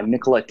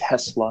 Nikola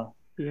Tesla.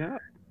 Yeah.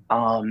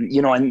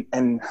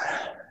 And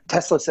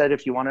Tesla said,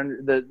 if you want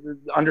to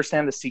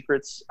understand the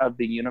secrets of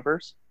the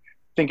universe,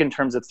 think in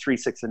terms of 3,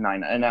 6, and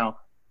 9. And now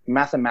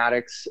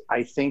mathematics,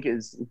 I think,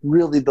 is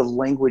really the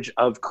language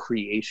of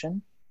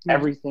creation. Yeah.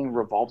 Everything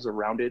revolves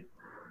around it.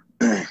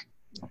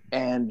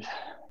 And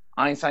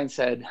Einstein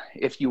said,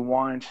 if you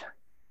want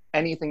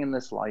anything in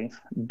this life,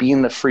 be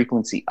in the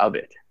frequency of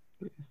it.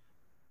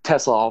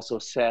 Tesla also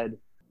said,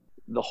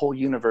 the whole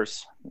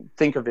universe,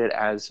 think of it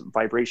as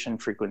vibration,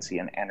 frequency,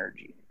 and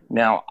energy.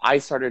 Now, I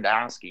started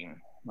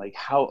asking, Like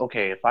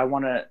okay, if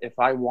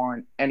I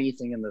want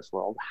anything in this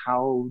world,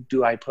 how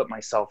do I put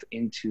myself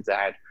into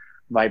that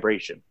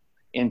vibration,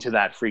 into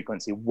that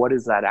frequency? What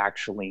does that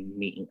actually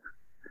mean?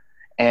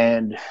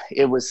 And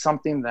it was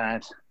something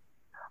that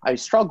I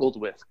struggled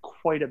with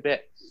quite a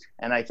bit.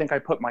 And I think I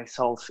put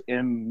myself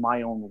in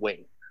my own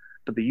way.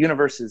 But the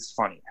universe is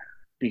funny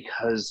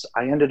because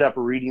I ended up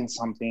reading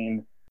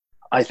something,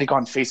 I think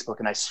on Facebook,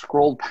 and I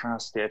scrolled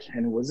past it,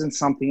 and it wasn't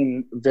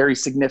something very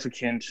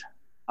significant.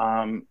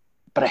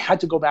 But I had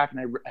to go back and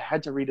I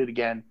had to read it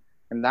again.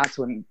 And that's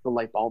when the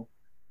light bulb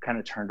kind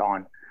of turned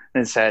on.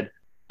 And it said,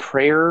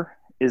 prayer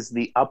is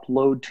the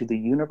upload to the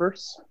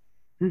universe,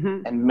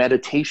 and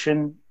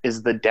meditation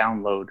is the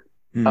download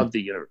of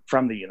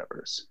from the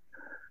universe.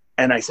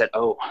 And I said,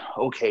 oh,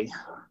 okay,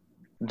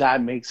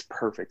 that makes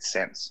perfect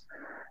sense.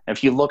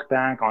 If you look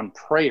back on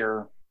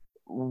prayer,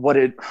 what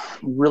it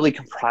really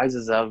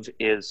comprises of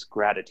is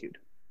gratitude.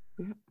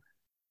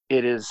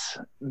 It is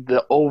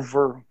the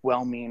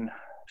overwhelming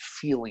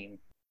feeling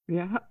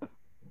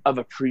of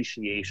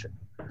appreciation.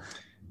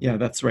 Yeah,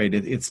 that's right.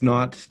 It's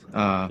not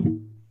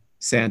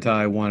Santa,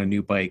 I want a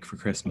new bike for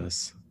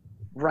Christmas.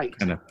 Right.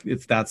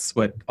 That's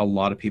what a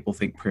lot of people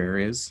think prayer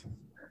is.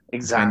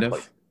 Exactly. Kind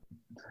of.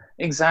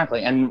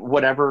 Exactly. And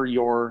whatever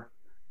your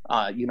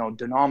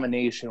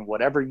denomination,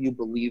 whatever you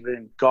believe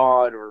in,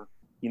 God or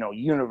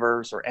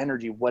universe or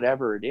energy,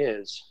 whatever it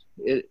is,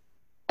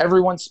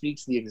 everyone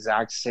speaks the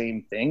exact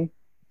same thing,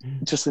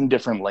 just in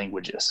different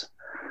languages.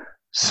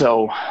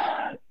 So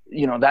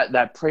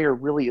that prayer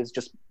really is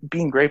just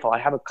being grateful. I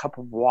have a cup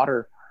of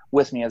water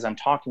with me as I'm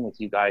talking with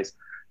you guys,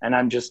 and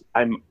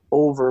I'm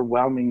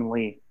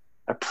overwhelmingly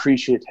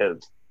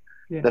appreciative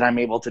that I'm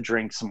able to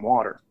drink some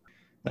water.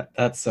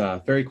 That's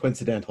very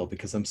coincidental,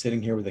 because I'm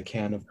sitting here with a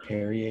can of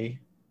Perrier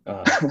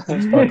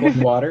sparkling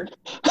water,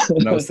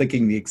 and I was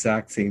thinking the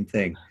exact same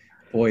thing.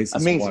 Boy, is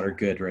this water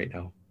good right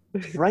now.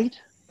 Right?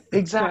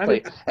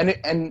 Exactly.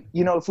 And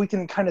if we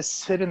can kind of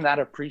sit in that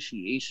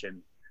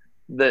appreciation,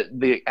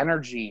 the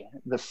energy,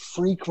 the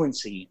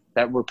frequency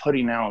that we're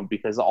putting out,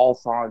 because all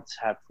thoughts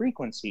have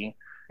frequency,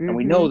 and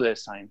we know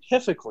this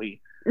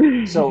scientifically.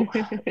 So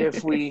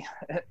if we,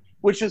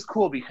 which is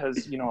cool,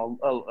 because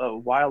a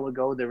while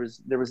ago there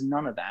was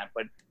none of that,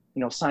 but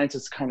science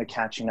is kind of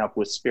catching up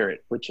with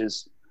spirit, which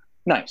is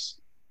nice.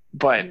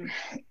 But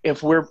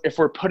if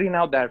we're putting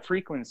out that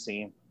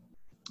frequency,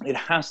 it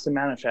has to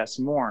manifest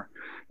more.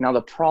 Now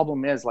the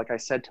problem is, like I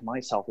said to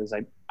myself, is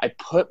I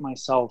put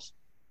myself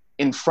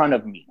in front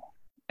of me,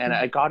 and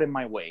I got in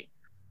my way.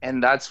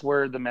 And that's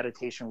where the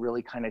meditation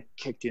really kind of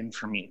kicked in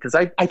for me, because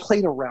I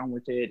played around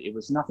with it. It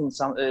was nothing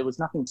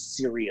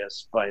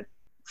serious, but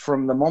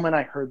from the moment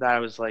I heard that, I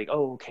was like,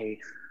 oh, okay,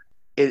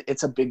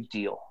 it's a big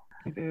deal.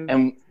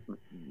 And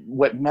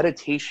what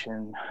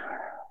meditation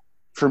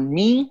for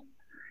me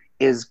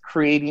is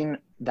creating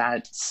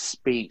that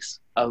space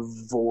of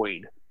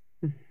void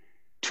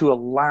to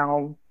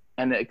allow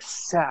and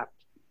accept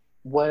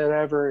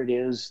whatever it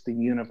is the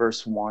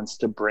universe wants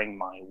to bring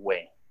my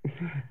way.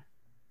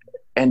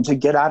 And to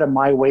get out of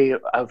my way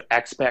of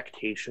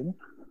expectation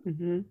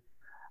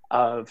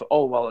of,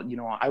 oh, well,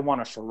 I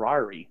want a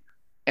Ferrari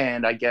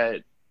and I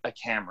get a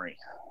Camry.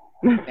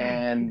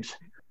 And,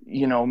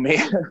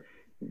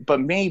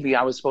 but maybe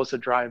I was supposed to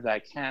drive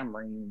that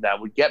Camry that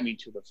would get me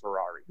to the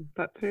Ferrari.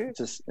 That's it. It's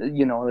just,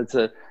 it's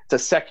a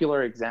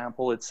secular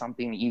example. It's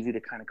something easy to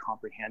kind of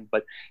comprehend,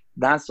 but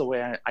that's the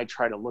way I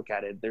try to look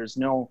at it. There's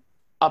no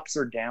ups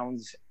or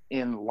downs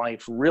in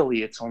life.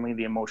 Really, it's only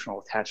the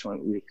emotional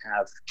attachment we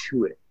have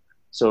to it.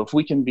 So if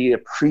we can be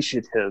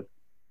appreciative,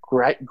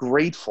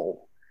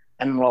 grateful,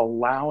 and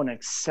allow and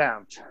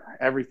accept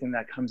everything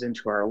that comes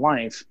into our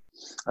life,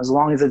 as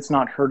long as it's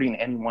not hurting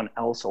anyone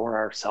else or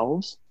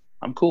ourselves,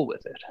 I'm cool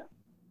with it.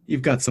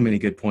 You've got so many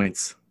good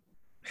points.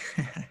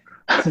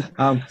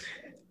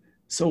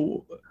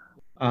 So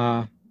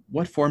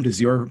what form does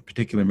your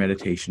particular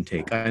meditation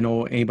take? I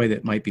know anybody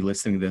that might be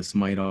listening to this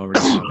might already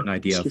have an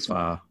idea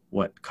of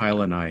what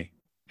Kyle and I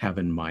have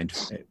in mind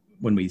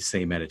when we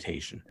say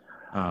meditation.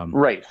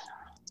 Right.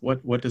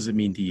 What does it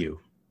mean to you?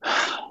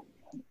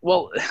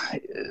 Well,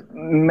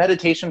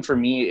 meditation for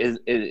me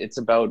it's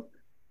about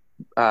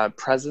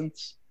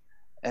presence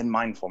and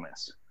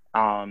mindfulness.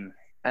 And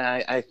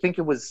I think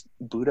it was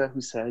Buddha who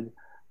said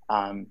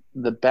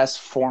the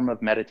best form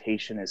of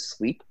meditation is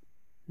sleep.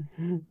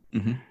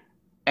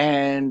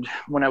 And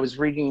when I was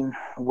reading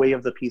Way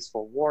of the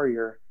Peaceful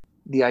Warrior,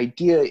 the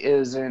idea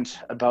isn't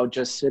about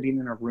just sitting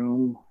in a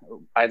room,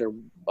 either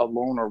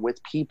alone or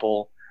with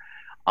people,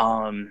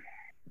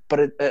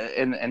 but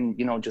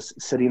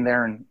just sitting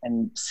there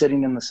and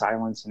sitting in the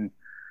silence and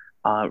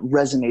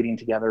resonating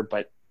together.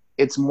 But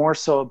it's more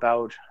so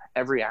about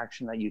every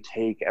action that you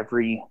take,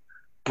 every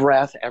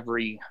breath,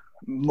 every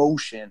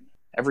motion,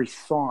 every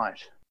thought,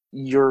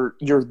 you're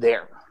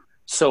there.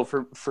 So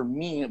for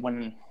me,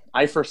 when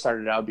I first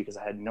started out, because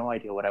I had no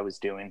idea what I was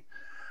doing,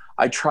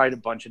 I tried a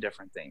bunch of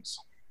different things.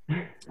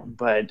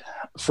 But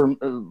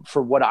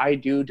for what I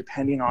do,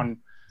 depending on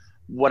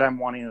what I'm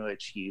wanting to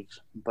achieve,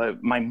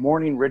 but my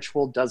morning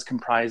ritual does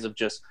comprise of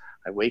just,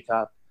 I wake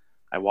up,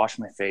 I wash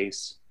my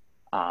face,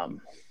 and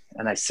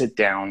I sit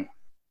down.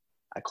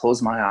 I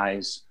close my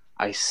eyes.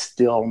 I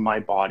still my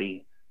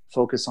body,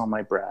 focus on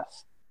my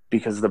breath,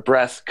 because the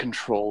breath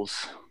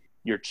controls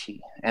your chi.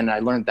 And I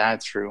learned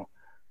that through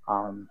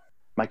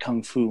my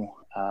Kung Fu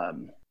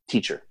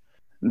teacher,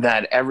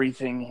 that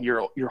everything,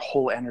 your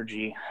whole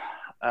energy,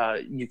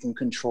 you can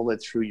control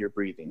it through your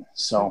breathing.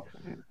 So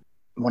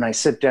when I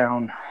sit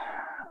down,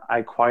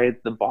 I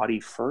quiet the body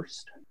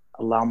first,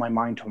 allow my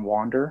mind to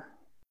wander.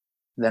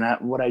 Then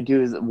what I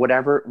do is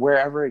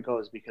wherever it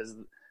goes, because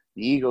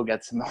the ego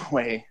gets in the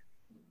way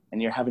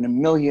and you're having a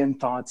million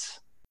thoughts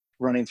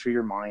running through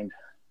your mind.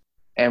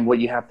 And what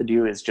you have to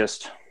do is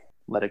just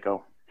let it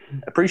go,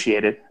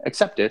 appreciate it,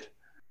 accept it,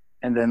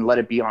 and then let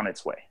it be on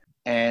its way.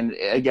 And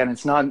again,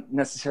 it's not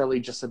necessarily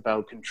just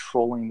about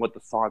controlling what the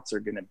thoughts are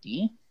going to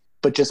be,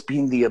 but just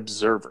being the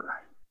observer.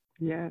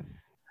 Yes.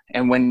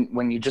 And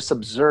when you just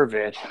observe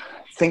it,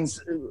 things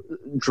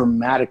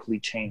dramatically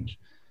change.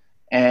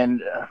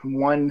 And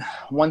one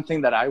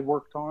thing that I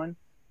worked on,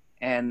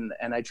 and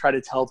I try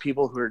to tell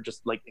people who are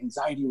just like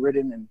anxiety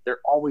ridden and they're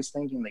always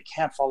thinking they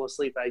can't fall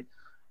asleep,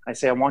 I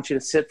say, I want you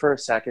to sit for a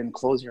second,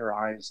 close your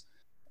eyes,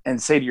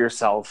 and say to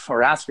yourself,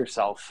 or ask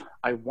yourself,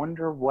 I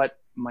wonder what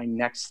my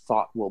next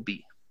thought will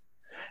be.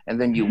 And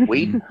then you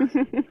wait,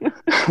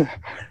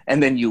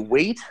 and then you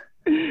wait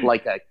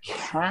like a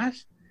cat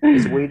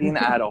is waiting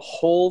at a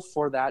hole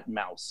for that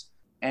mouse.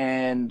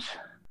 And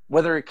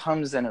whether it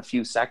comes in a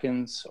few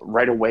seconds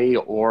right away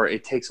or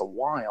it takes a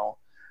while,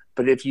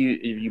 but if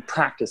you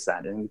practice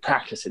that and you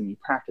practice it and you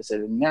practice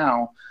it, and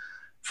now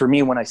for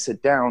me, when I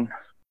sit down,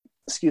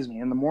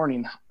 in the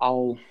morning,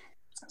 I'll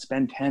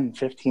spend 10,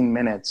 15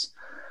 minutes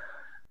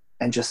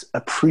and just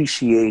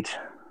appreciate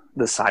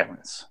the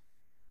silence.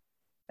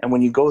 And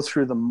when you go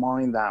through the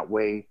mind that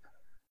way,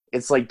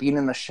 it's like being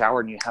in the shower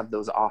and you have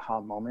those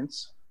aha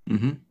moments.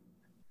 Mm-hmm.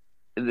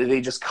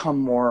 They just come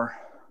more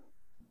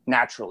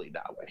naturally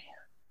that way.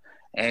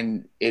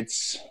 And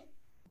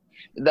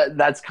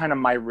that's kind of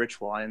my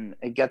ritual, and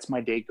it gets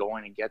my day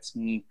going. It gets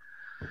me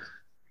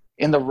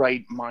in the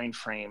right mind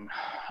frame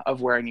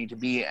of where I need to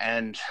be.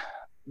 And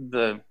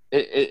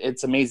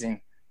it's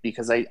amazing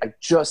because I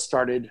just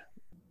started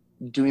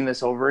doing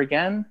this over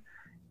again,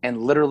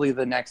 and literally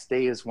the next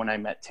day is when I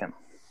met Tim.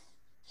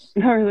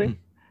 Oh, really?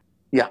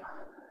 Yeah.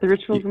 The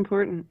ritual's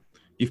important.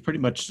 You've pretty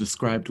much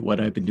described what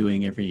I've been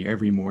doing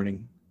every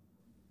morning,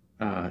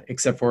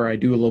 except for I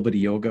do a little bit of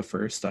yoga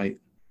first. I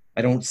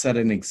don't set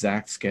an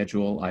exact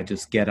schedule. I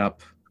just get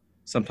up.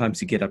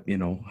 Sometimes you get up, you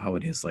know how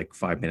it is, like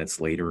 5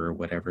 minutes later or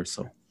whatever.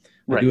 So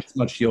I do as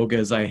much yoga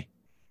as I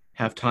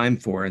have time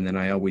for, and then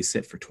I always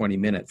sit for 20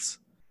 minutes.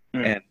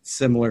 And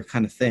similar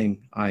kind of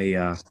thing.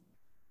 I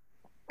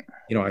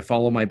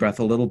follow my breath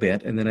a little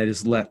bit, and then I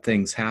just let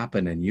things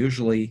happen. And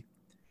usually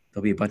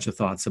there'll be a bunch of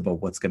thoughts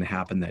about what's going to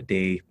happen that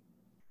day,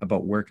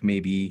 about work,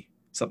 maybe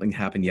something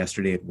happened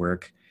yesterday at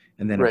work.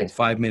 And then about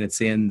 5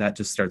 minutes in, that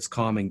just starts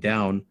calming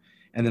down.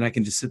 And then I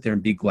can just sit there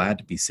and be glad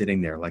to be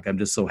sitting there. Like, I'm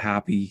just so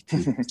happy to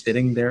be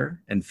sitting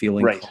there and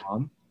feeling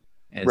calm.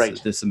 And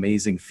it's this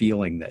amazing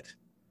feeling that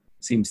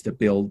seems to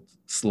build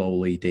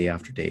slowly day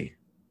after day.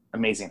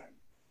 Amazing.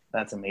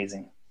 That's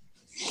amazing.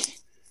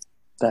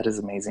 That is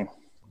amazing.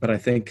 But I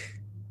think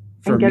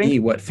for me,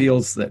 what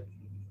feels that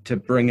to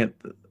bring it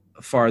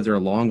farther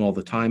along all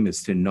the time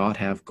is to not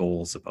have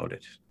goals about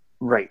it.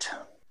 Right.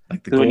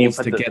 Like the goal is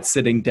to get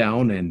sitting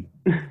down, and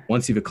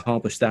once you've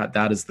accomplished that,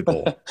 that is the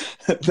goal.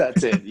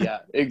 That's it. Yeah,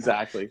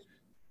 exactly.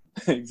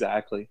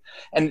 Exactly.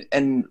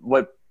 And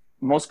what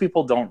most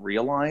people don't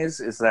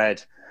realize is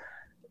that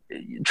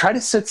try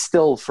to sit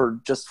still for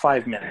just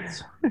 5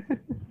 minutes,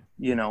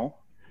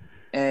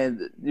 and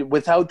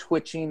without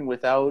twitching,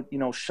 without,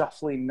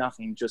 shuffling,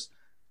 nothing, just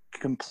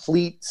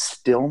complete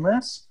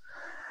stillness.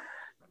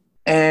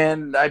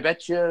 And I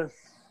bet you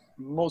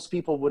most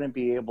people wouldn't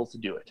be able to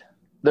do it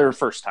their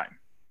first time.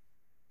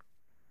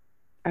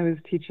 I was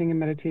teaching a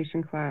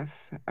meditation class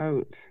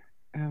out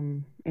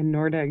in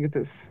Nordegg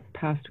this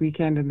past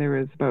weekend, and there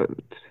was about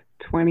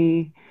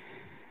 20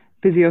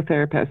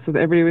 physiotherapists. So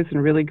everybody was in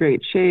really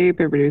great shape.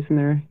 Everybody was in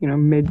their,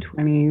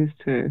 mid-20s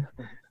to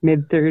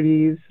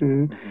mid-30s,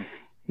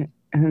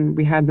 and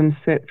we had them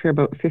sit for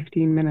about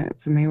 15 minutes,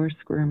 and they were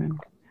squirming.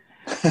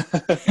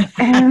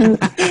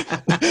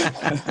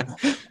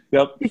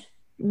 Yep.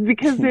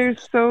 Because they're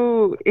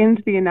so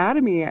into the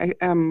anatomy.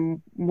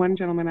 One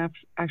gentleman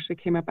actually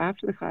came up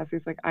after the class.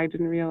 He's like, I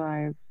didn't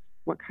realize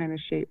what kind of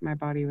shape my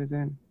body was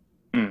in.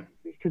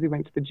 Because he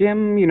went to the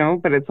gym,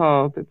 but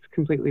it's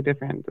completely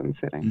different than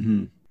sitting.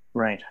 Mm-hmm.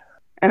 Right.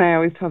 And I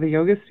always tell the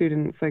yoga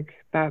students, like,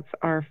 that's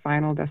our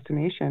final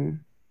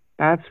destination.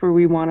 That's where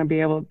we want to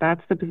be able,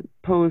 that's the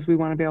pose we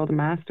want to be able to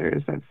master,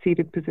 is that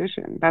seated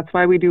position. That's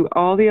why we do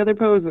all the other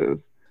poses.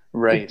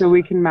 Right. So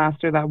we can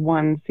master that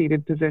one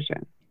seated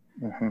position.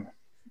 Mm-hmm.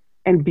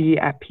 And be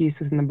at peace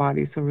within the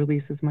body. So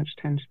release as much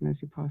tension as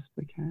you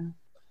possibly can.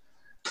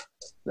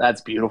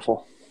 That's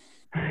beautiful.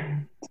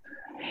 They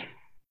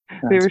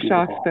were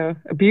shocked, though.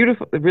 A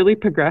beautiful, really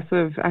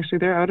progressive. Actually,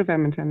 they're out of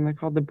Edmonton. They're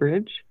called The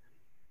Bridge.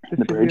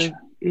 The Bridge?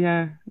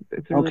 Yeah,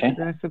 it's a really Okay.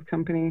 progressive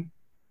company.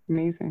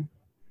 Amazing.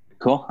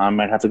 Cool. I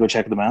might have to go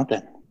check them out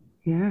then.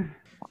 Yeah.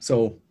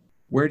 So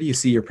where do you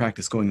see your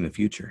practice going in the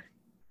future?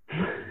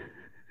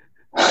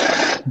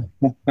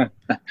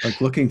 Like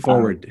looking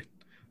forward,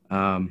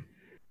 do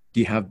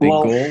you have big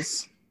Well,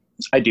 goals?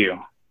 I do.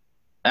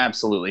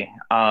 Absolutely.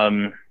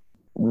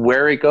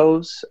 Where it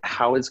goes,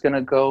 how it's going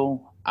to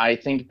go, I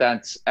think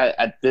that's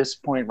at this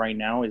point right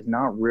now is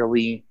not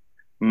really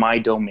my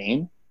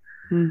domain.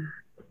 Hmm.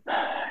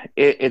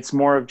 It's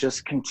more of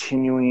just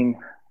continuing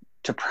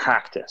to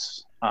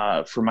practice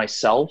for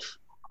myself,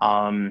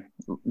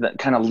 that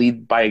kind of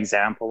lead by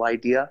example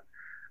idea,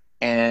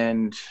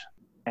 and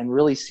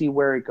really see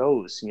where it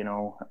goes. You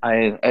know,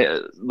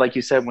 I like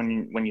you said,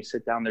 when you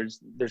sit down,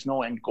 there's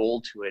no end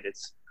goal to it.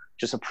 It's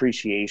just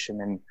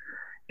appreciation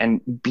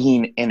and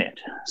being in it.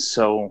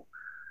 So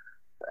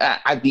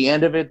at the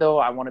end of it, though,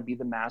 I want to be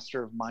the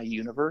master of my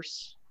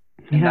universe,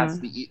 and Yeah.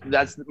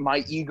 that's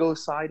my ego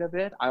side of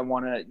it. I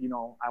want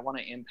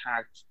to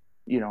impact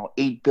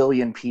 8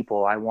 billion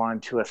people. I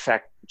want to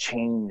affect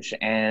change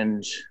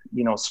and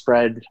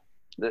spread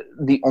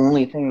the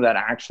only thing that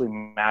actually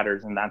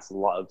matters, and that's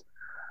love.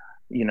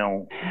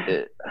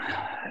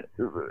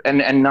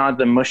 And not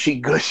the mushy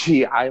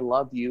gushy I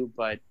love you,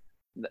 but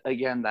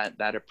again,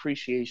 that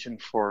appreciation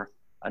for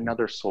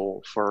another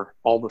soul, for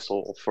all the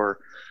soul, for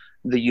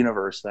the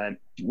universe, that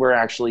we're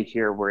actually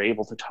here, we're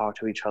able to talk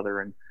to each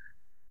other, and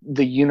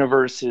the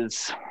universe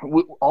is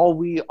all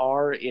we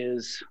are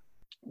is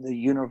the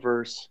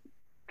universe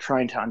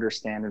trying to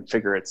understand and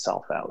figure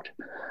itself out.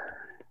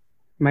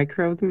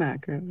 Micro to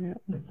macro. Yeah.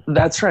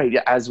 That's right.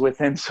 Yeah, as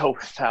within, so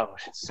without.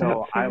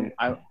 So That's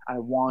right. I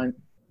want,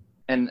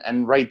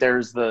 and right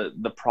there's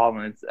the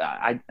problem.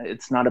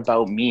 It's not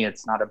about me.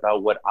 It's not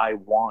about what I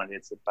want.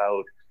 It's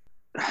about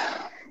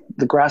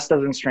the grass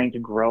doesn't strain to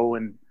grow,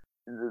 and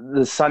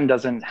the sun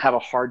doesn't have a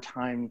hard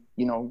time,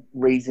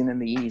 raising in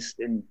the east.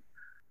 And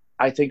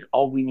I think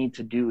all we need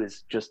to do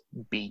is just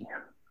be.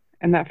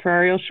 And that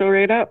Ferrari will show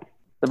right up.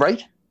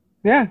 Right?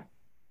 Yeah.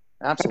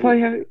 That's all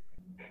you Absolutely. have.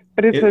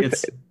 But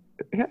it's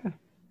yeah.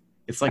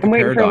 It's like I'm a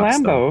waiting for a paradox,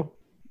 Lambo. though.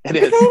 It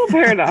It's is. a total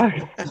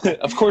paradox.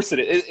 Of course it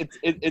is.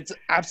 It's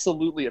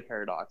absolutely a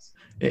paradox.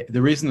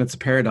 The reason it's a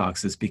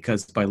paradox is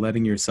because by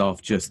letting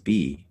yourself just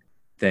be,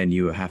 then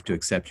you have to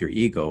accept your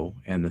ego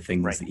and the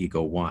things Right. the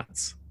ego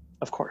wants.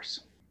 Of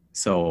course.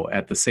 So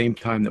at the same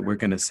time that we're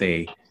going to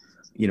say,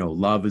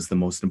 love is the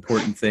most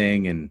important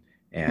thing, and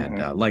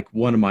like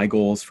one of my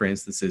goals, for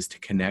instance, is to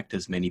connect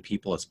as many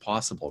people as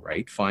possible,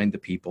 right? Find the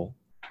people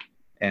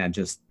and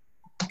just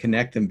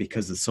connect them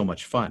because it's so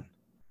much fun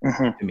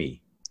to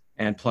me.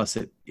 And plus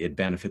it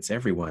benefits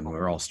everyone.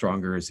 We're all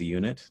stronger as a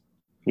unit.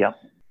 Yeah.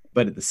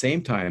 But at the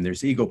same time,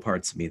 there's ego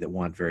parts of me that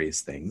want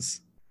various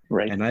things.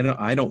 Right. And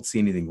I don't see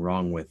anything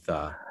wrong with,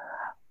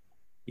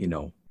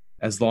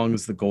 as long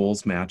as the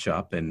goals match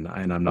up and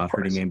I'm not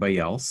hurting anybody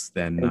else,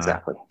 then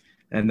Exactly.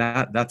 And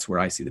that's where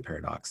I see the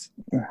paradox.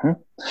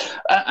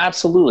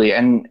 Absolutely.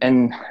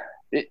 And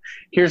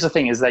here's the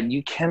thing is that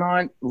you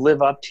cannot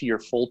live up to your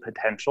full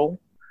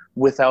potential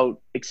without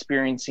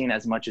experiencing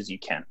as much as you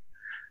can.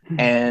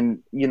 And,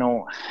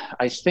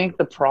 I think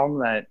the problem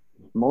that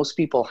most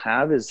people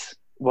have is,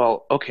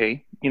 well,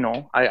 okay,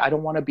 I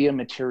don't want to be a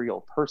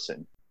material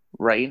person,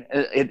 right?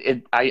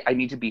 I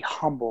need to be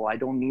humble. I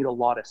don't need a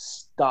lot of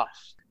stuff.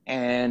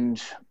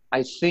 And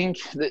I think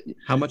that...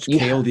 How much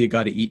kale do you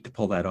got to eat to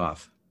pull that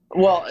off?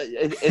 Well,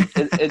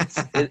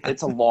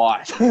 it's a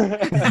lot.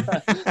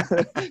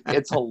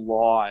 It's a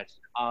lot.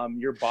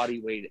 Your body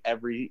weight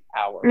every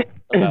hour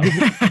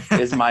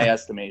is my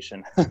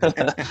estimation.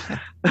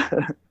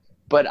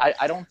 But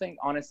I don't think,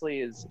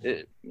 honestly,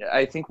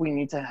 I think we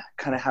need to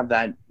kind of have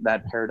that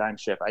paradigm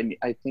shift.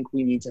 I think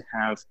we need to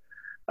have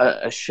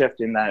a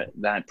shift in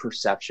that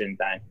perception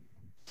that,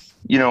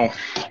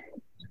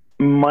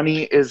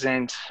 money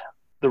isn't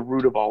the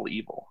root of all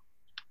evil.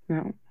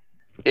 No.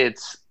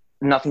 It's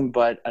nothing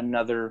but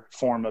another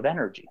form of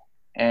energy,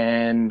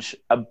 and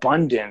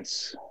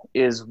abundance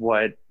is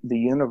what the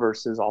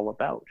universe is all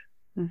about.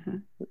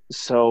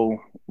 So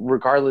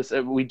regardless,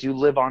 we do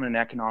live on an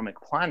economic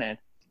planet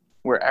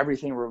where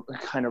everything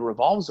kind of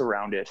revolves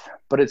around it,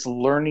 but it's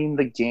learning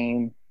the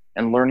game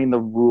and learning the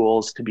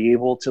rules to be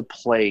able to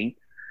play.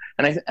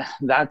 And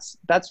that's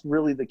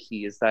really the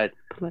key, is that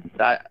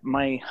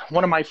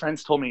one of my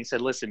friends told me, he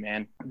said, listen,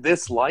 man,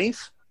 this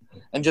life,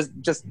 and just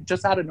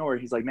out of nowhere,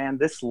 he's like, man,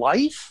 this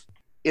life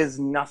is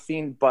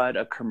nothing but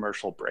a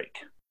commercial break.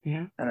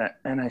 Yeah.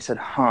 And I said,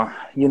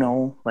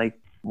 like,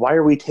 why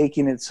are we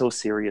taking it so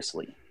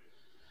seriously?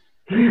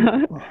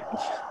 You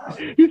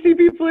see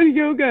people in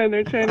yoga and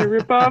they're trying to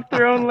rip off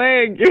their own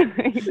leg.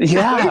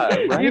 Yeah,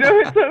 right?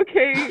 It's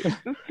okay.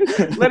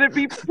 Just let it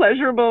be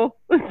pleasurable.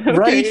 It's okay.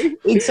 Right?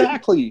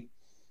 Exactly.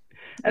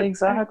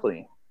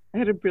 Exactly. I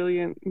had a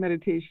brilliant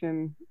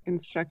meditation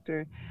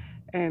instructor,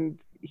 and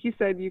he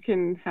said you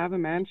can have a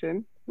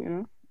mansion,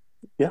 Yeah.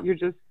 You're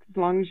just, as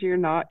long as you're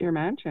not your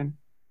mansion.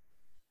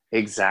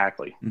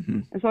 Exactly.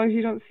 As long as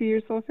you don't see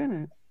yourself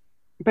in it.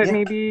 But Yeah.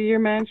 maybe your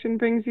mansion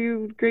brings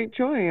you great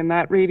joy and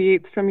that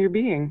radiates from your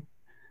being.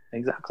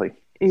 Exactly.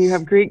 And you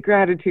have great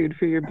gratitude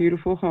for your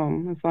beautiful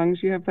home. As long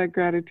as you have that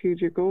gratitude,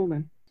 you're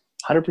golden.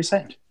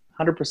 100%.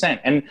 100%.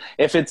 And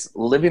if it's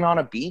living on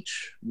a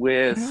beach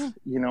with,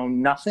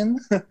 nothing,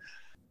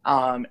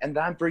 and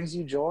that brings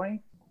you joy,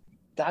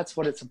 that's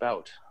what it's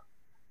about.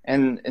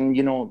 And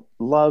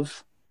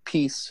love,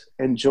 peace,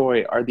 and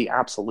joy are the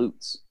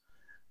absolutes.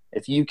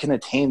 If you can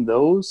attain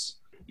those,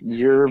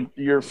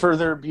 you're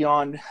further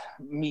beyond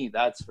me,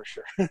 that's for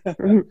sure.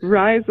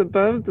 Rise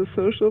above the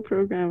social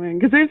programming,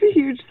 because there's a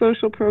huge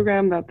social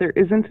program that there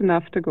isn't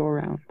enough to go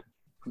around.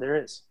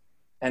 There is.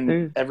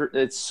 And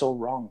it's so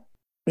wrong.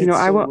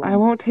 I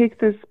won't take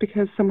this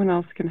because someone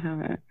else can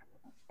have it.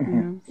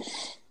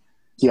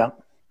 Yeah.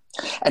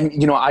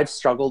 And I've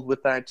struggled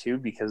with that too,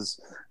 because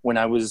when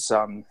I was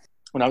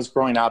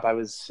growing up, I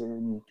was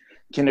in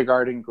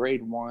kindergarten,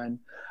 grade 1.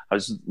 I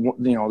was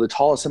the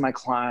tallest in my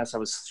class. I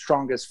was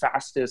strongest,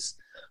 fastest,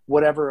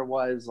 whatever it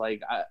was.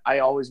 Like I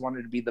always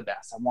wanted to be the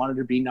best. I wanted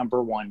to be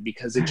number 1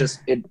 because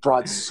it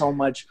brought so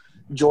much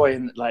joy.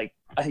 And like,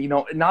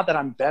 not that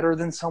I'm better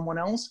than someone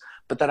else,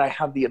 but that I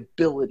have the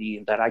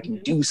ability, that I can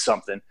do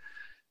something.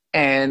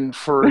 And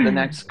for the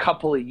next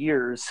couple of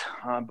years,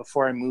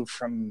 before I moved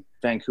from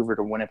Vancouver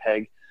to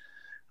Winnipeg,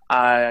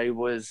 I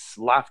was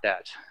laughed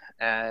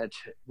at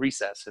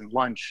recess and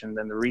lunch, and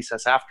then the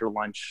recess after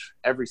lunch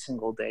every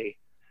single day,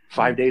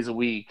 5 days a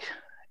week.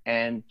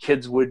 And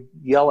kids would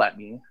yell at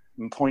me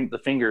and point the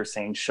finger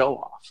saying, "Show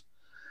off."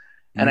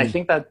 And I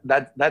think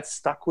that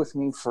stuck with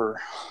me for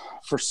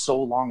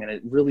so long, and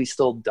it really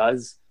still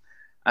does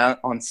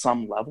on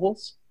some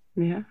levels.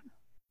 Yeah.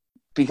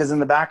 Because in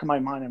the back of my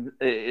mind,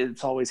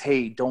 it's always,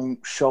 hey, don't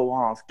show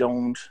off.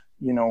 Don't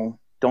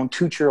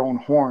toot your own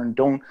horn.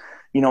 Don't,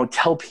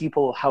 tell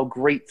people how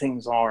great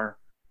things are.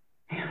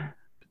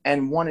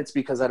 And one, it's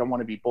because I don't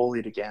want to be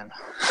bullied again.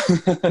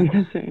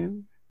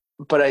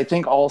 But I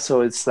think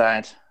also it's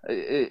that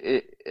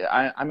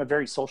I'm a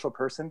very social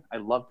person. I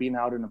love being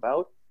out and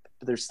about,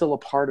 but there's still a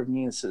part of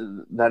me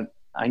that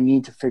I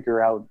need to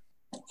figure out,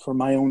 for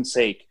my own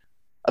sake,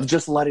 of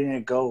just letting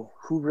it go.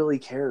 Who really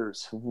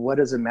cares? What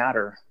does it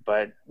matter?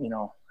 But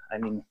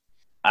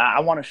I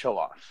want to show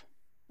off.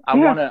 I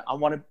want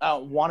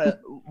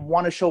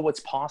to show what's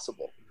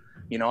possible.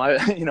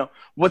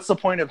 What's the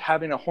point of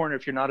having a horn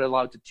if you're not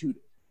allowed to toot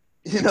it?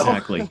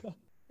 Exactly.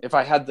 If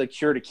I had the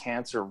cure to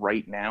cancer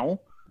right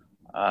now,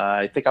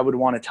 I think I would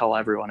want to tell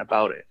everyone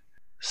about it.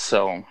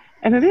 So,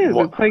 and it is.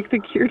 It's like the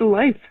cure to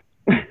life.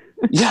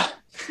 Yeah.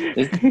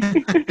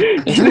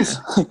 It is.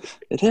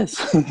 It is.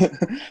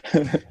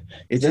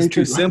 It's just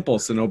too simple,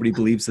 so nobody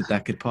believes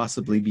that could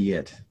possibly be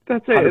it.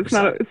 That's it.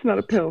 100%. It's not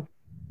a pill.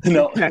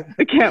 No,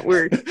 it can't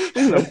work.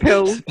 There's no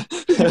pills.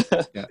 Yeah,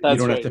 you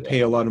don't have to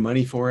pay a lot of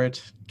money for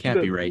it.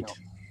 Can't be right.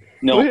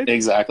 No,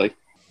 exactly.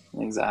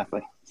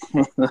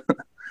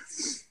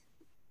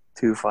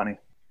 Too funny.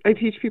 I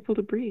teach people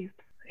to breathe.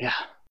 Yeah.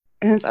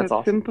 And it's That's that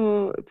awesome.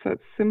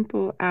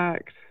 simple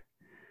act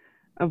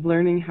of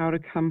learning how to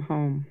come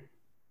home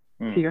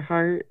to your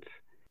heart,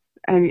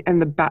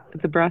 and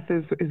the breath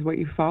is what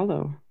you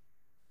follow.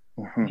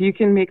 Mm-hmm. If you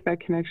can make that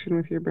connection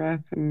with your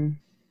breath, and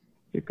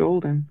you're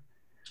golden.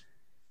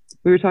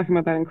 We were talking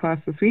about that in class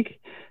this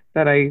week,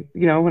 that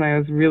when I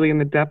was really in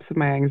the depths of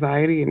my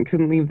anxiety and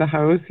couldn't leave the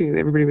house,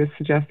 everybody was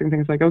suggesting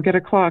things like, "Oh, get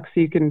a clock so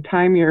you can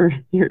time your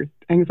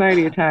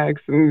anxiety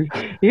attacks," and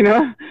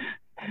Yeah.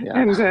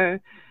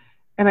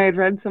 and I had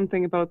read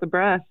something about the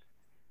breath,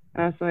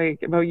 and I was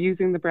like, about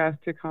using the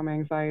breath to calm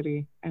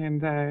anxiety,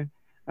 and I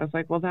was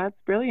like, well, that's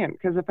brilliant,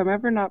 because if I'm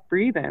ever not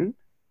breathing,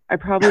 I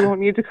probably won't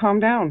need to calm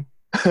down.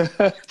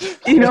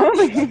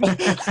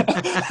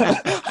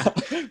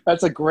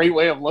 That's a great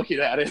way of looking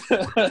at it.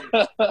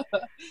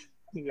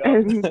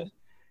 Yeah.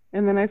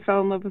 And then I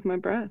fell in love with my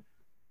breath.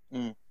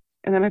 And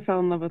then I fell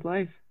in love with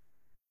life.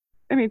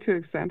 I mean, to an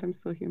extent, I'm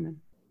still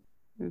human.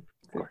 There's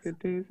good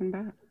days and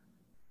bad.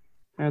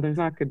 No, there's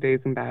not good days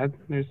and bad.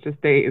 There's just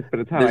days, but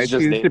it's how I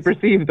choose to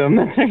perceive them.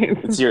 That's right.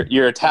 It's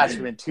your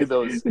attachment to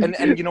those,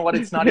 and you know what?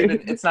 It's not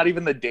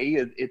even the day.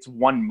 It's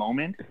one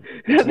moment.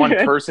 It's one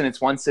person.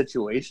 It's one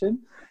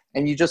situation,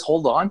 and you just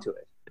hold on to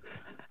it.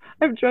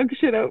 I've drug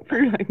shit out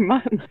for like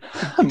months.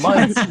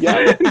 Months,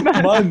 yeah,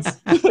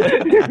 months.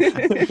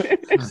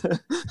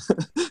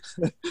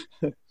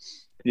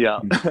 Yeah.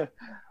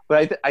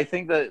 But I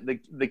think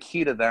the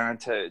key to that,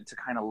 to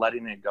kind of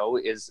letting it go,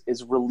 is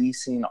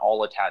releasing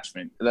all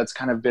attachment. That's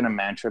kind of been a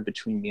mantra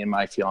between me and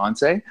my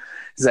fiance,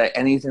 is that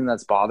anything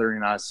that's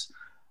bothering us,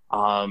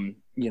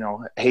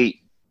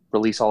 hey,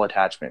 release all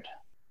attachment,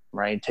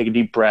 right? Take a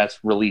deep breath,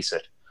 release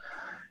it.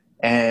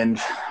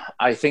 And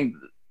I think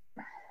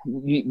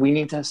we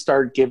need to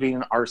start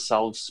giving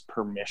ourselves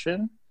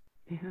permission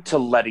to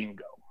letting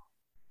go.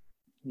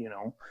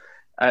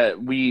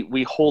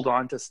 We hold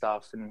on to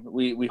stuff, and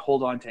we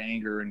hold on to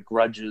anger and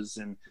grudges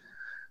and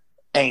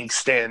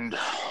angst and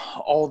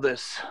all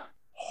this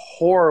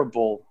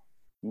horrible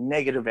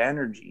negative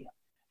energy,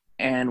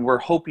 and we're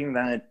hoping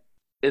that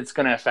it's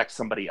going to affect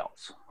somebody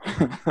else.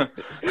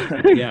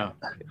 Yeah.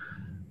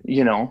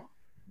 you know,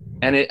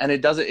 and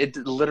it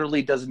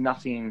literally does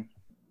nothing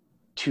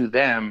to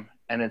them,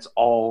 and it's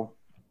all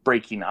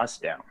breaking us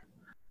down.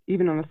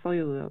 Even on a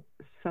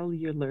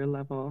cellular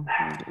level.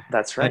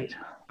 That's right.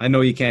 I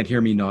know you can't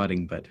hear me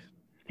nodding, but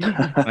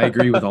I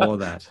agree with all of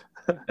that,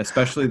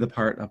 especially the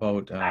part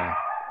about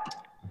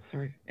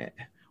Sorry.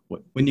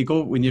 when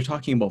you're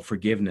talking about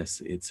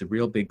forgiveness. It's a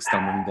real big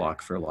stumbling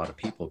block for a lot of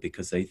people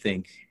because they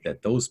think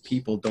that those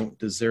people don't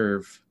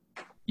deserve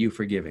you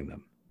forgiving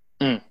them.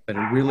 But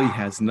it really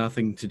has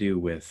nothing to do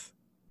with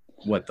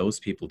what those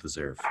people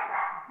deserve.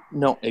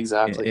 No,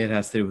 exactly. It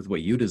has to do with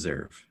what you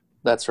deserve.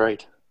 That's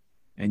right.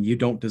 And you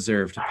don't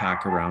deserve to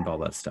pack around all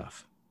that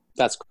stuff.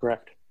 That's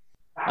correct.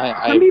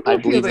 I Some believe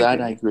people that. feel I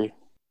like agree.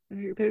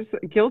 There's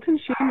guilt and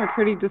shame are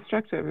pretty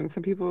destructive, and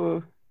some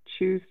people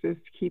choose just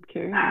to keep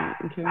carrying it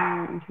and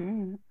carrying it and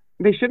carrying it.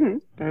 They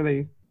shouldn't, or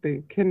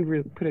they can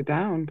really put it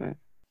down. But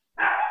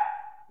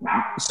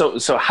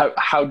So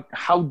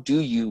how do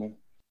you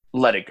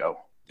let it go?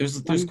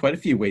 There's quite a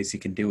few ways you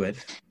can do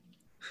it.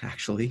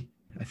 Actually,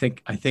 I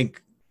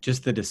think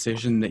just the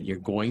decision that you're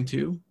going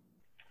to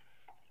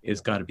is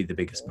got to be the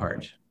biggest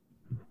part.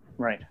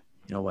 Right.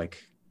 You know,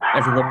 like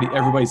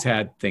everybody's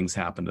had things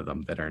happen to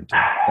them that aren't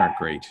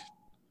great,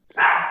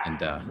 and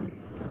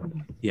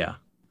yeah.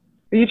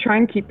 you try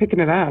and keep picking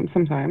it up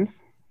sometimes.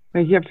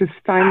 Like you have to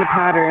find the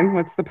pattern.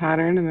 What's the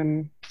pattern, and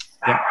then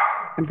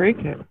and break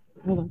it.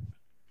 Hold on.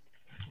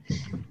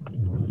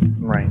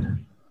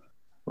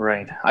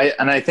 Right.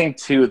 I think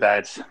too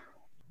that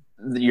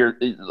you're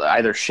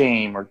either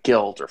shame or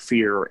guilt or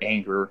fear or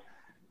anger.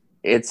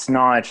 It's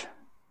not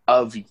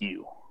of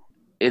you.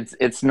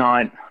 It's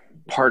not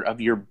part of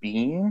your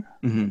being.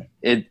 Mm-hmm.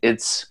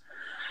 It's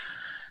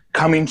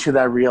coming to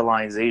that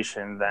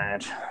realization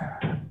that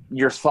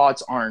your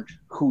thoughts aren't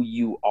who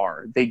you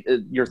are.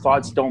 Your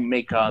thoughts don't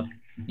make up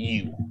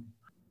you.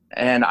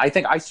 And I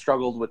think I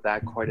struggled with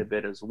that quite a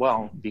bit as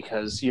well,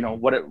 because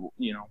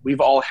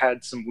we've all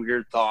had some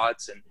weird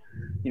thoughts, and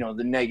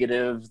the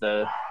negative,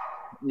 the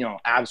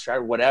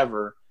abstract,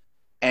 whatever,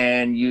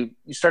 and you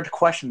start to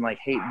question, like,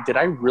 hey, did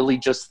I really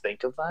just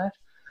think of that?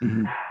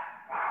 Mm-hmm.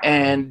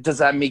 And does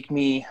that make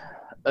me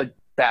a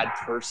bad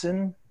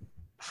person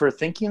for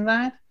thinking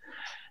that?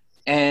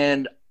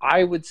 And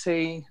I would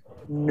say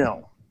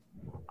no.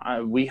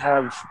 We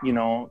have,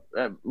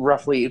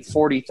 roughly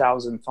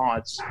 40,000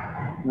 thoughts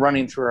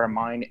running through our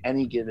mind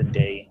any given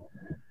day.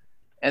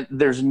 And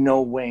there's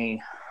no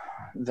way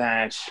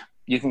that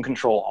you can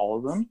control all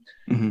of them.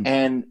 Mm-hmm.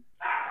 And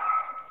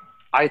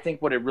I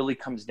think what it really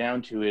comes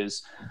down to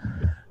is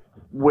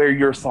where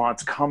your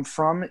thoughts come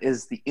from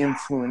is the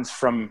influence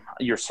from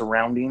your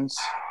surroundings,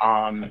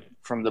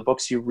 from the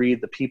books you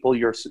read, the people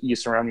you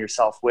surround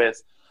yourself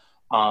with,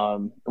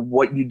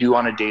 what you do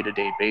on a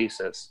day-to-day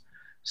basis.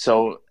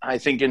 So I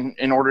think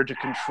in order to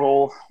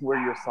control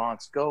where your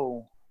thoughts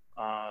go,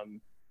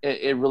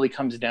 it really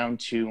comes down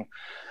to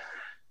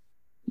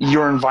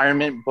your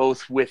environment,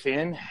 both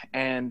within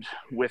and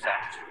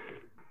without.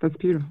 That's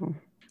beautiful.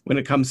 When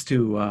it comes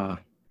to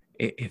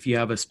if you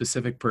have a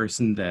specific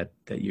person that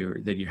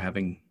you're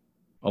having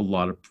a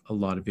lot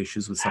of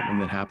issues with something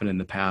that happened in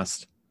the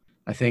past,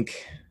 I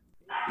think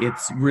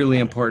it's really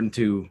important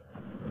to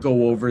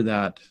go over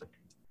that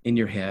in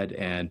your head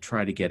and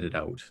try to get it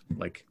out.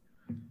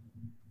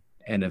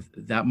 And if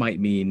that might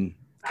mean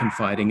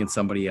confiding in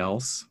somebody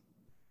else,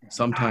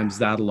 sometimes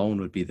that alone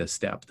would be the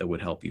step that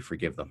would help you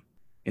forgive them,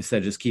 instead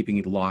of just keeping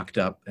it locked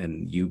up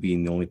and you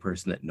being the only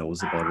person that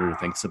knows about it or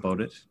thinks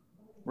about it.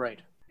 Right.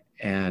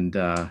 And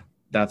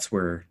that's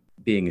where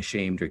being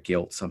ashamed or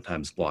guilt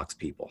sometimes blocks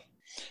people,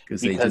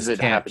 because they just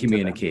can't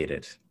communicate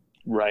it.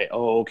 Right.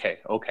 Oh, okay.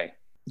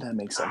 That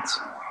makes sense.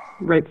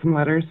 Write some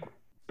letters,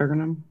 burn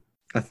them.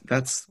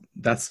 That's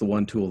the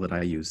one tool that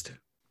I used.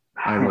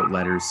 I wrote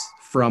letters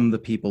from the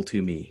people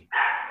to me.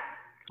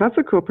 That's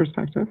a cool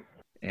perspective.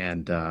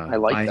 And I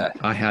like that.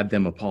 I had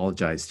them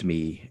apologize to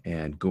me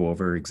and go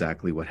over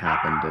exactly what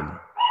happened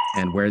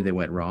and where they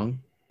went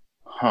wrong.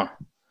 Huh.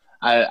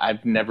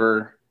 I've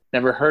never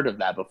heard of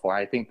that before.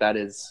 I think that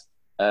is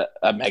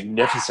a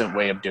magnificent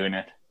way of doing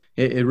it.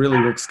 It really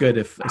works good,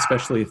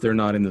 especially if they're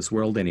not in this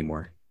world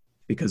anymore,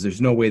 because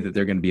there's no way that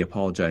they're going to be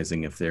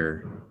apologizing if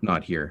they're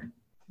not here.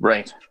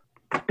 Right.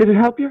 Did it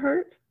help your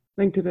heart?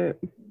 Did it?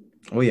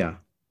 Oh, yeah.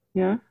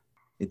 Yeah?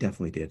 It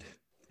definitely did.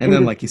 And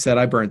then, like you said,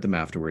 I burnt them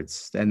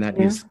afterwards. And that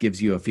just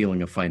gives you a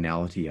feeling of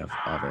finality of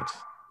it.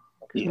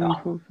 Yeah.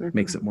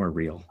 Makes it more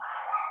real.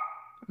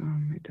 Oh,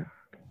 my dog.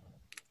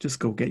 Just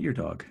go get your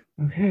dog.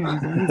 Okay, I'm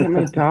going to get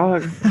my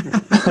dog.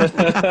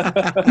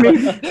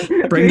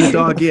 Bring the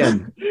dog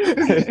in.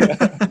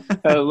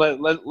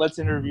 Let's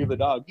interview the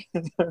dog.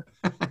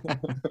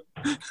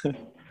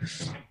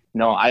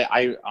 No,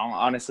 I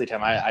honestly,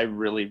 Tim, I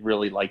really,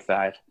 really like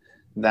that.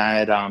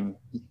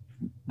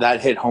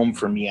 That hit home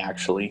for me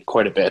actually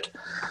quite a bit.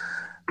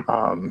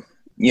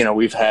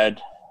 We've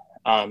had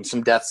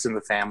some deaths in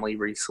the family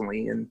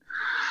recently, and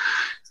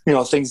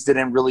things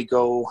didn't really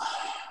go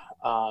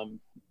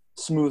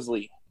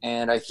smoothly.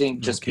 And I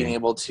think just being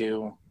able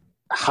to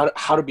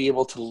how to be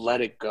able to let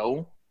it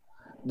go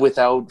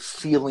without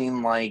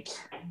feeling like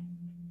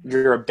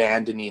you're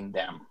abandoning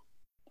them.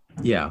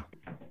 Yeah.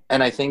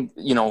 And I think,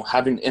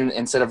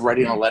 instead of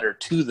writing a letter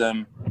to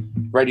them,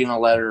 writing a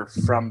letter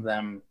from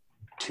them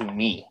to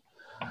me,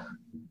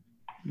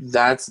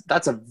 that's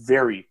a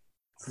very,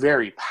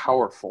 very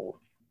powerful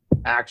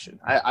action.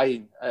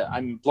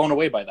 I'm blown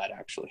away by that,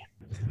 actually.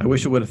 I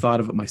wish I would have thought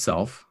of it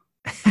myself.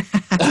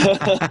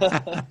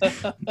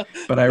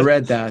 But I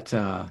read that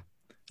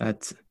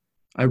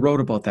I wrote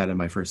about that in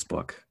my first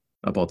book,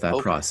 about that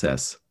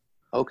process.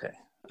 Okay.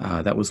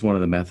 That was one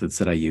of the methods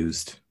that I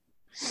used.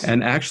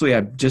 And actually, I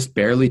just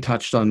barely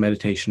touched on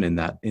meditation in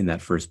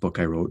that first book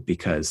I wrote,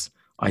 because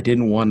I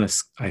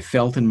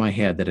felt in my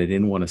head that I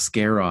didn't want to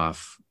scare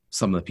off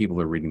some of the people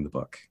who are reading the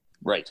book.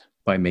 Right.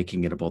 By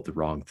making it about the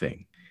wrong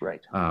thing.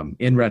 Right.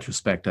 In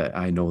retrospect,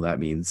 I know that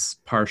means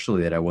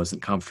partially that I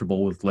wasn't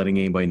comfortable with letting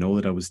anybody know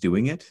that I was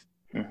doing it.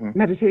 Mm-hmm.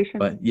 Meditation.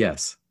 But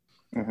yes.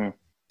 Mm-hmm.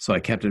 So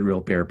I kept it real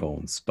bare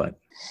bones. But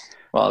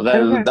well,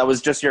 that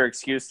was just your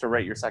excuse to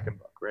write your second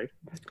book, right?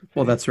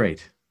 Well, that's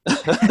right. As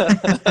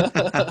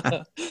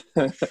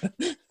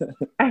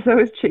I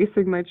was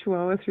chasing my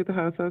chihuahua through the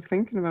house, I was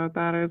thinking about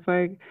that. I was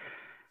like,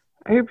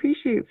 I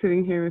appreciate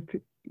sitting here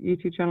with you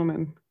two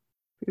gentlemen,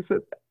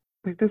 because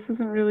this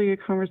isn't really a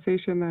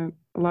conversation that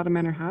a lot of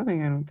men are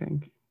having, I don't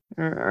think.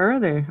 Or are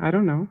they? I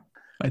don't know.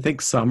 I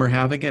think some are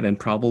having it, and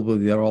probably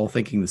they're all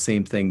thinking the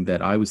same thing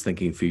that I was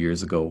thinking a few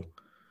years ago.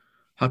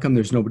 How come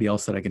there's nobody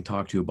else that I can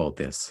talk to about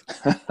this?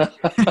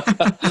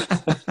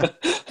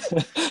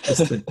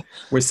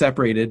 We're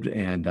separated,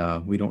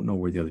 and we don't know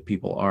where the other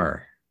people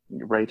are.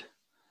 Right.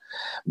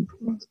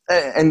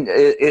 And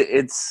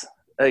it's,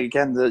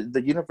 again,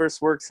 the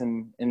universe works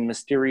in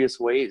mysterious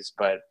ways,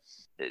 but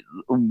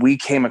we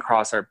came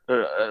across our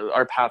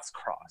paths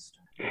crossed.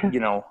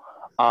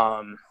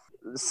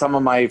 Some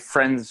of my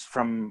friends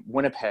from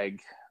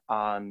Winnipeg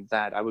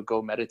that I would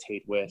go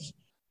meditate with,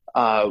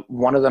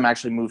 one of them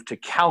actually moved to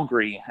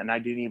Calgary, and I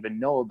didn't even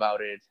know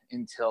about it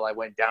until I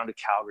went down to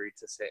Calgary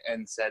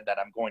and said that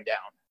I'm going down.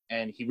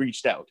 And he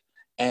reached out,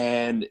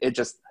 and it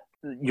just,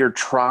 your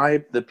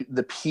tribe,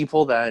 the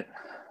people the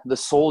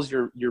souls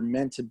you're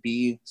meant to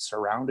be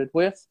surrounded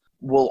with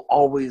will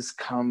always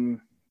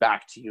come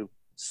back to you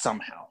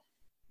somehow,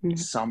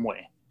 some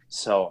way.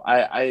 So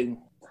I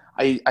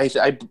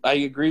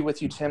agree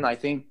with you, Tim. I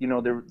think,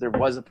 there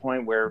was a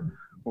point where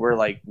we're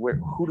like,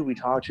 who do we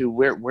talk to?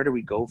 Where do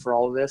we go for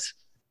all of this?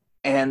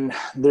 And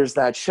there's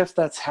that shift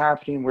that's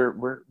happening.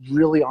 We're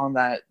really on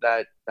that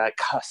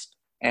cusp,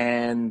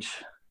 and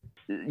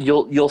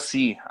you'll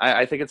see.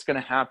 I think it's going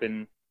to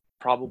happen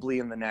probably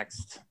in the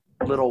next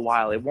little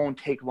while. It won't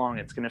take long.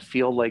 It's going to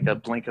feel like a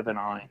blink of an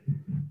eye.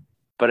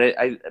 But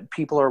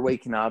people are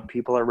waking up.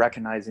 People are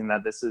recognizing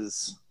that this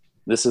is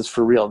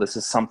for real. This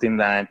is something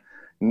that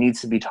needs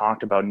to be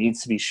talked about,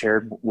 needs to be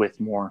shared with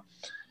more.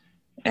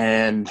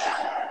 And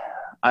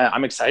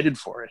I'm excited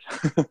for it.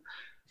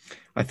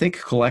 I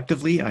think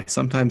collectively, I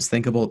sometimes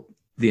think about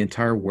the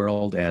entire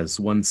world as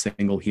one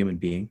single human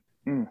being.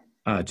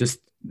 Just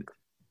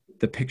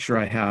the picture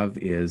I have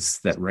is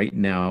that right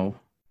now,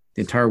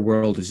 the entire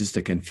world is just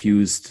a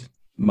confused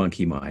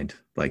monkey mind,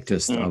 like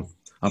just a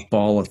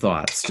ball of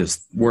thoughts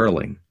just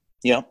whirling.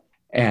 Yeah.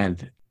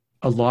 And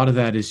a lot of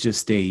that is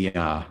just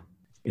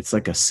it's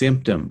like a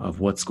symptom of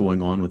what's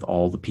going on with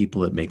all the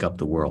people that make up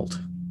the world.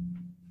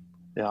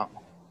 Yeah.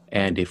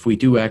 And if we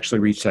do actually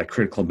reach that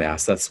critical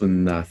mass, that's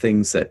when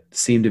things that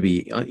seem to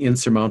be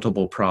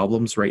insurmountable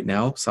problems right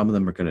now, some of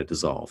them are going to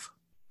dissolve.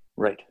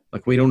 Right.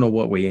 Like, we don't know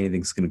what way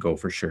anything's going to go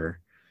for sure.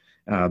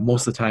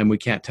 Most of the time, we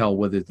can't tell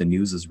whether the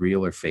news is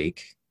real or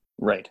fake.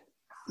 Right.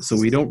 So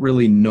we don't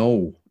really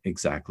know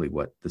exactly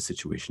what the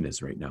situation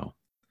is right now.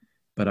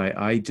 But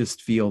I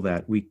just feel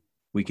that we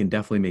can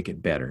definitely make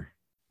it better.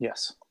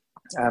 Yes,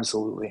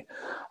 absolutely.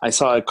 I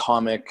saw a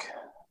comic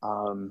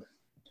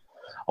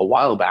a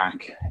while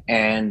back,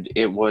 and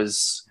it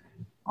was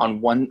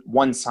on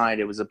one side,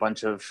 it was a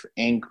bunch of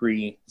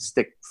angry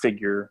stick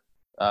figure,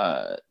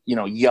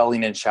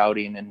 yelling and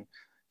shouting and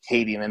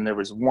hating, and there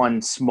was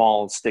one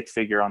small stick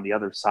figure on the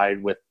other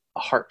side with a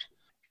heart.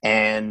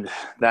 And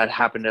that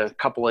happened a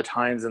couple of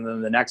times, and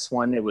then the next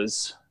one, there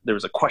was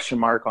a question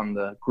mark on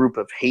the group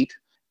of hate,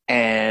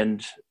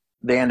 and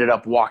they ended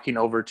up walking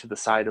over to the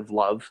side of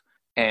love,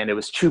 and it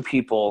was two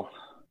people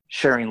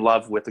sharing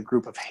love with a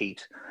group of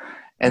hate.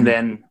 And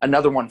then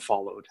another one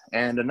followed,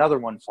 and another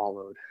one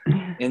followed,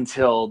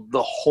 until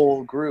the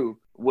whole group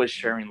was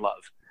sharing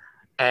love.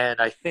 And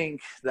I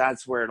think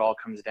that's where it all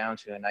comes down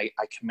to. And I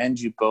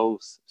commend you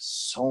both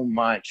so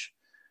much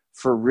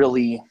for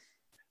really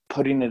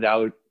putting it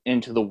out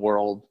into the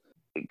world,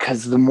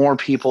 because the more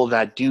people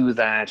that do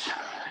that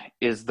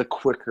is the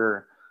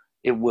quicker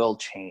it will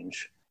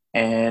change.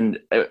 And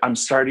I'm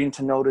starting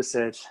to notice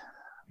it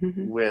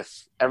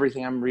with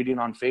everything I'm reading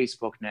on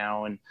Facebook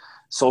now and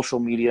social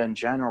media in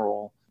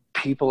general.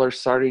 People are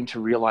starting to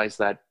realize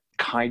that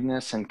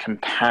kindness and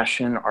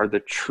compassion are the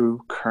true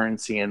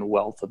currency and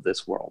wealth of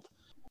this world.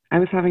 I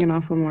was having an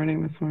awful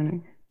morning this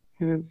morning.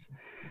 I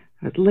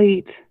was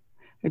late.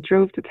 I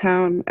drove to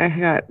town.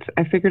 I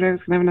figured I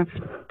was going to have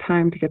enough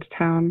time to get to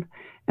town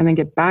and then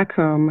get back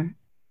home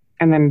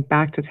and then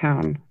back to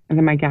town. And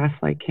then my gas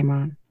light came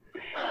on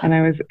and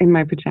I was in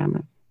my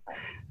pajamas.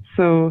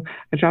 So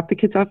I dropped the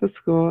kids off at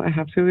school. I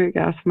have to go get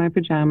gas in my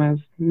pajamas,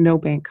 no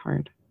bank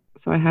card.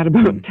 So I had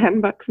about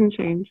 $10 and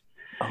change.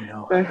 Oh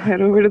no. So I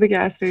head over to the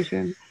gas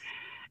station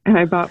and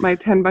I bought my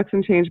 $10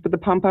 and change, but the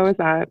pump I was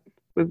at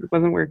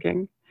wasn't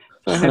working.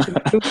 So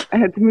I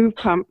had to move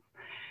pump.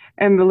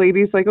 And the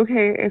lady's like,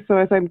 okay. So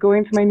as I'm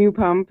going to my new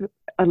pump,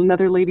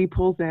 another lady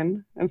pulls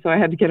in. And so I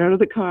had to get out of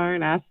the car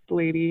and ask the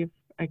lady if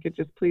I could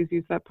just please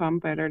use that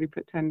pump. I'd already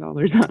put $10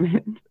 on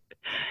it.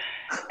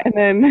 And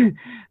then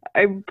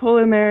I pull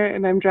in there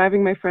and I'm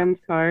driving my friend's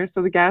car.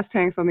 So the gas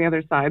tank's on the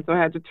other side. So I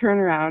had to turn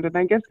around. And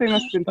I guess they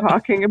must have been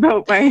talking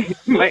about my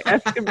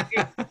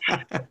escapade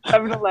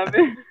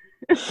 7-Eleven.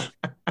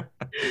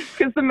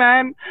 Because the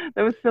man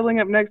that was filling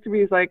up next to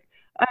me is like,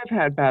 I've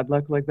had bad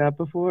luck like that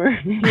before.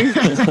 He was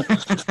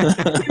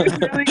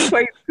really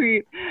quite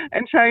sweet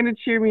and trying to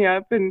cheer me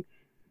up. And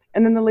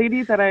then the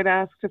lady that I'd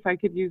asked if I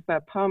could use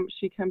that pump,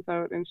 she comes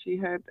out and she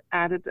had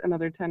added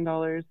another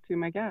 $10 to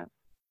my gas.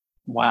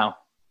 Wow.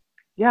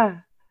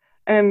 Yeah.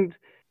 And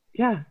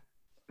yeah.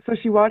 So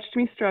she watched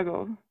me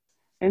struggle.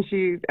 And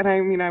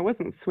I mean, I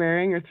wasn't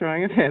swearing or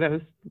throwing a fit. I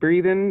was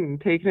breathing and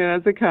taking it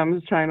as it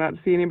comes, trying not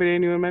to see anybody I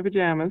knew in my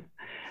pajamas.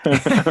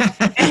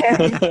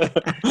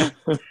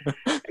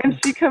 And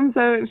she comes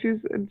out and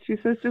she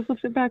says, just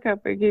lift it back up.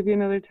 I gave you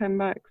another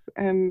 $10.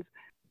 And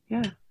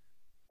yeah,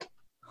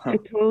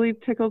 it totally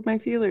tickled my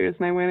feelers.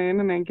 And I went in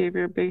and I gave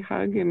her a big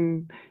hug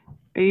and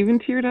I even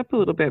teared up a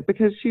little bit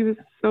because she was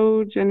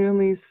so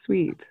genuinely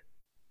sweet.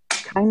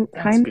 Kind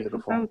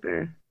of out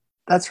there.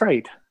 That's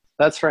right.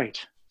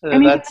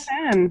 And even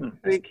then,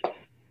 like,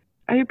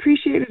 I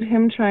appreciated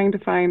him trying to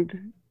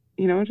find,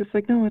 just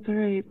like, no, it's all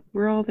right.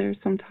 We're all there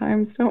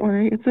sometimes. Don't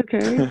worry. It's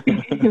okay.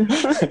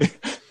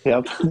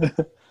 Yep.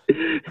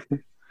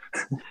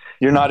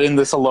 You're not in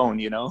this alone,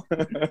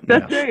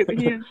 That's right.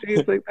 He had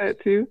shades like that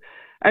too.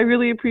 I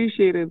really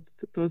appreciated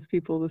those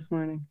people this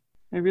morning.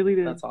 I really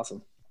did. That's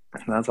awesome.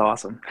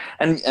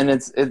 And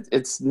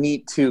it's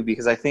neat too,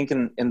 because I think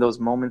in those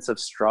moments of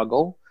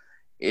struggle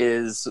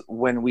is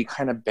when we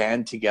kind of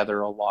band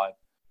together a lot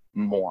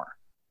more.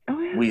 Oh,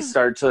 yeah. We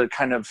start to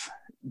kind of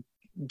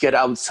get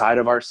outside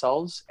of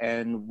ourselves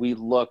and we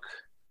look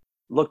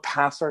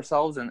past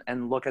ourselves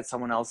and look at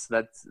someone else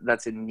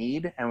that's in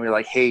need, and we're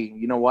like, hey,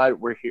 you know what,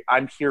 we're here,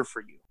 I'm here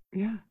for you.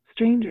 Yeah.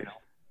 Strangers.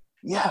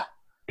 Yeah.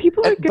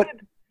 People are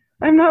good.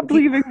 I'm not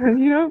believing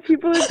them,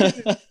 people are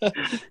good.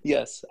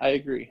 Yes, I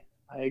agree.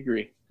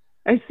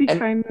 I see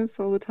kindness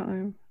all the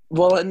time.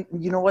 Well, and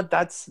you know what,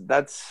 that's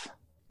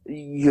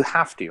you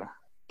have to.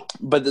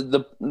 But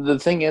the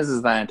thing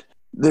is that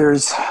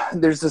there's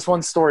this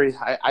one story.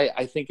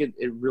 I think it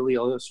really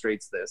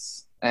illustrates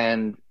this,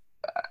 and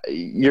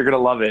you're gonna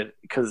love it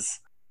because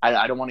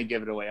I don't want to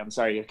give it away. I'm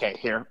sorry. Okay,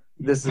 here,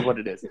 this is what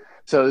it is.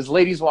 So this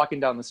lady's walking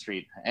down the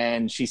street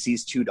and she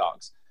sees two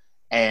dogs,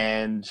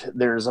 and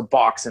there's a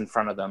box in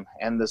front of them,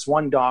 and this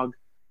one dog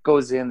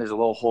goes in, there's a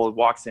little hole,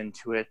 walks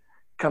into it,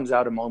 comes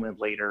out a moment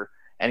later,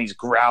 and he's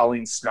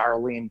growling,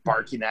 snarling,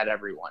 barking at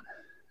everyone.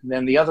 And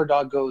then the other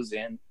dog goes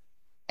in,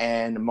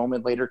 and a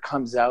moment later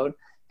comes out,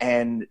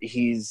 and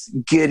he's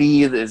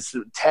giddy, his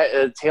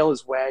tail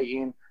is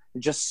wagging,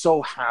 just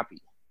so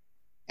happy.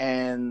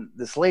 And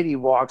this lady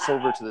walks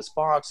over to this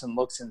box and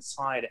looks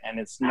inside, and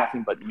it's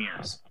nothing but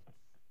mirrors.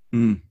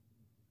 Mm.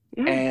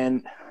 Yeah.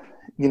 And,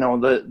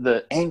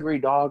 the angry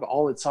dog,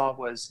 all it saw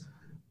was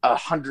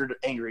 100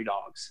 angry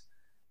dogs.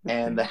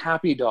 And the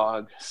happy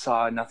dog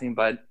saw nothing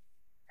but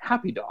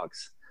happy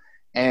dogs.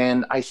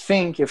 And I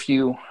think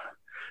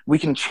we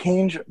can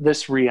change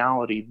this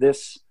reality,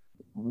 this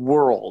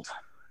world,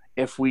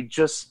 if we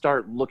just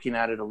start looking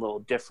at it a little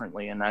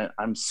differently. And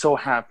I'm so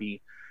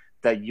happy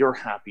that you're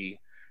happy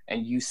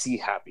and you see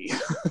happy.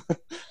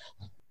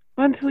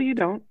 Well, until you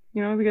don't,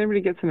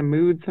 everybody gets in a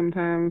mood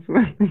sometimes.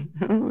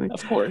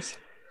 Of course.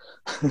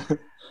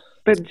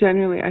 But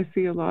generally, I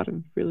see a lot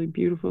of really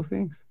beautiful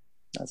things.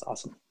 That's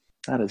awesome.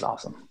 That is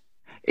awesome.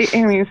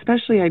 I mean,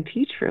 especially I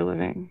teach for a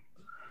living.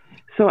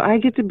 So I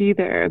get to be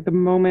there the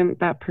moment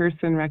that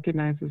person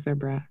recognizes their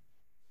breath.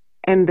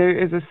 And there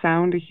is a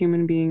sound a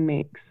human being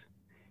makes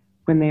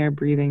when they are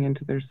breathing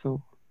into their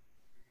soul.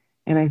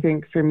 And I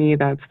think for me,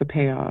 that's the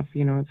payoff.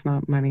 It's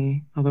not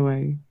money, although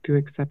I do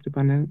accept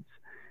abundance.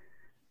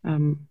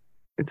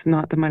 It's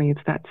not the money,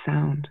 it's that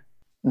sound.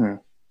 Mm.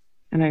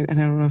 And I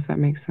don't know if that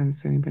makes sense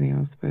to anybody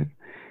else, but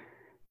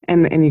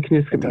and you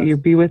can just you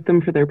be with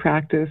them for their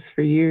practice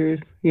for years.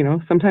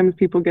 Sometimes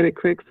people get it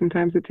quick,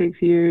 sometimes it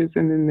takes years,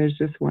 and then there's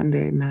just one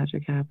day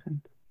magic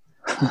happens.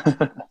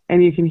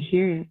 And you can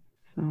hear it.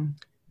 So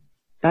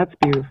that's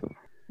beautiful.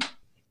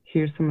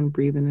 Hear someone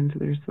breathing into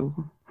their soul.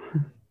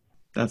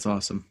 That's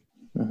awesome.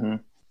 Mm-hmm.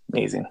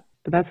 Amazing.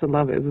 But that's what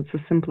love is. It's the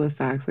simplest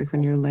acts, like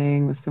when you're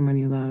laying with someone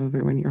you love,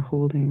 or when you're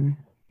holding,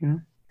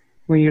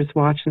 when you're just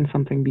watching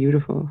something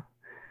beautiful.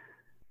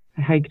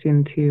 I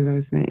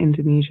was in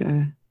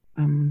Indonesia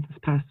this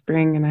past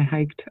spring, and I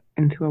hiked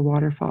into a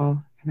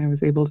waterfall, and I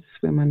was able to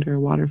swim under a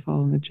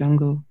waterfall in the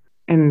jungle.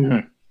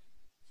 And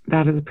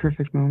that is a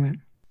perfect moment.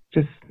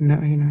 Just no,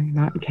 you're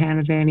not in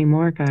Canada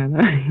anymore,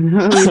 Kyla.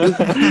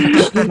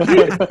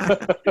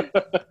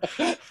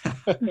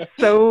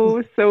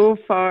 So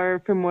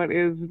far from what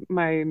is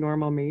my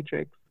normal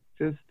matrix.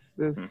 Just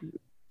this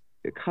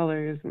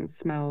colors and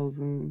smells,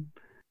 and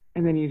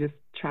then you just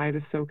try to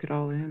soak it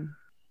all in.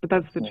 But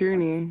that's the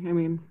journey. I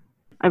mean,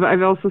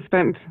 I've also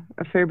spent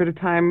a fair bit of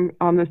time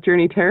on this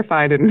journey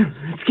terrified and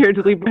scared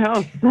to leave my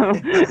house. So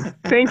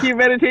thank you,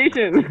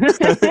 meditation.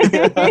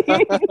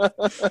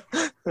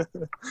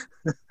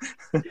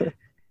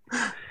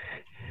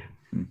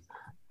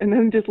 And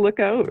then just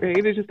look out,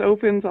 right? It just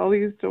opens all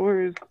these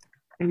doors,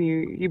 and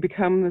you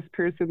become this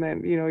person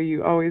that,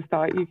 you always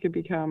thought you could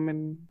become.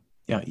 And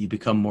yeah, you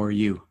become more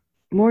you.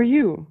 More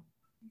you.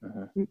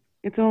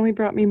 It's only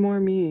brought me more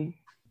me.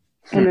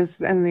 And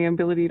the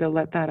ability to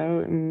let that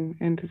out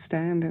and to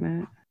stand in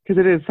it. Because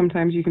it is,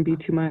 sometimes you can be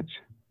too much.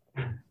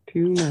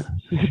 Too much.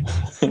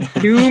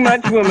 Too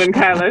much woman,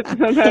 Kyla.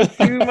 Sometimes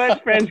too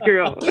much French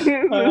girl.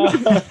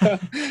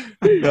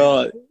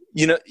 No,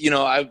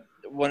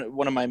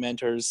 one of my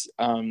mentors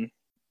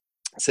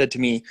said to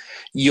me,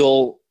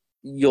 you'll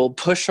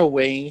push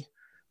away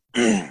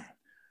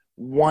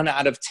 1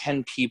 out of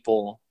 10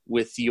 people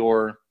with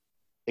your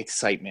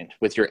excitement,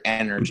 with your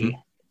energy.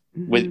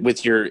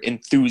 With your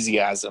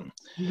enthusiasm,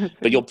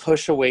 but you'll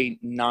push away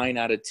 9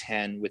 out of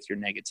 10 with your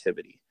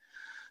negativity.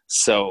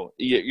 So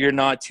you're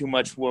not too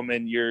much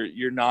woman.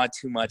 You're not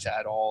too much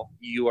at all.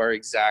 You are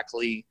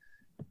exactly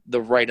the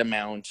right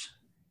amount,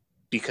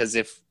 because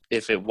if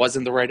it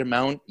wasn't the right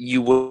amount,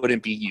 you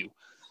wouldn't be you.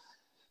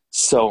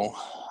 So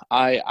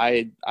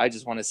I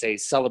just want to say,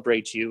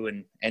 celebrate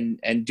you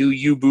and do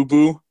you, boo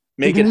boo.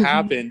 Make it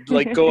happen.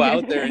 Like, go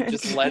out there and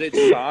just let it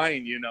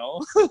shine,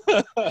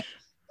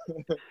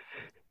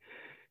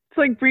 It's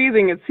like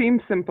breathing. It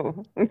seems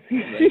simple.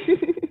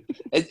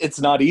 It's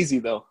not easy,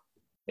 though.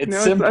 It's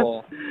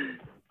simple.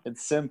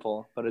 It's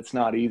simple, but it's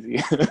not easy.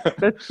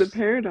 That's the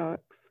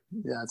paradox.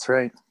 Yeah, that's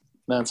right.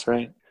 That's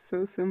right.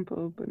 So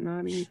simple, but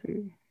not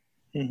easy.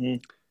 Yeah,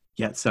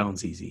 it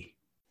sounds easy.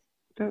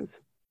 It does.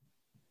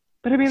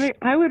 But I mean,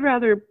 I would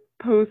rather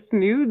post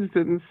nudes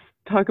than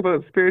talk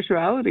about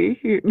spirituality.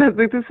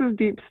 This is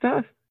deep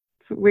stuff.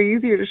 It's way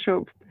easier to show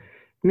up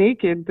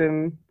naked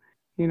than,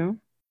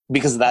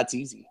 Because that's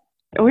easy.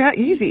 Oh yeah,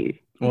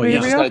 easy. Oh yeah.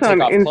 Everybody else on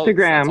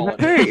Instagram,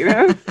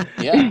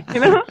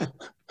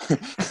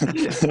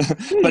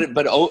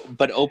 right?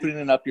 But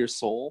opening up your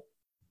soul.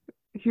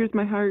 Here's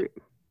my heart.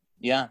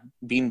 Yeah,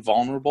 being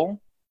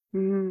vulnerable.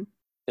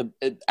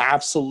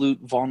 Absolute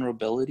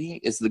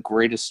vulnerability is the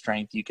greatest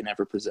strength you can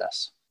ever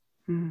possess.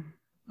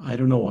 I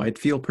don't know. I'd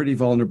feel pretty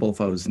vulnerable if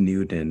I was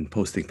nude and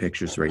posting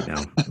pictures right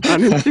now.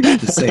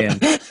 Just saying.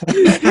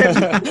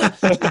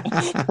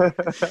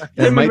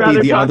 It might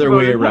be the other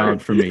way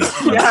around for me.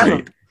 Yeah.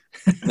 Right.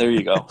 There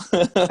you go.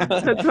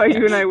 That's why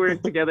you and I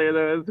work together,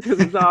 though, is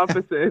because it's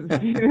opposites.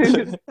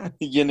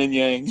 Yin and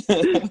yang.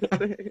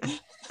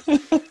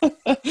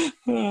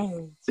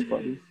 It's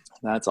funny.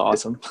 That's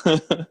awesome.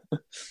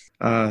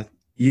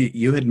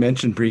 You had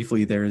mentioned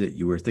briefly there that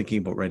you were thinking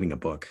about writing a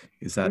book.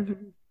 Is that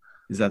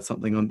is that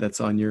something that's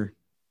on your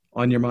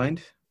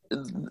mind?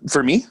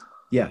 For me?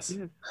 Yes.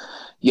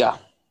 Yeah,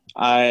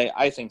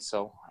 I think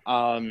so.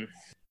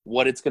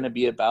 What it's going to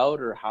be about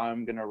or how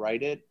I'm going to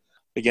write it,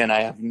 again,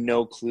 I have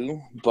no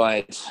clue.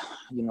 But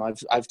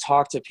I've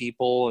talked to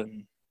people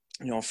and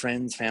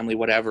friends, family,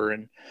 whatever,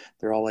 and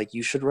they're all like,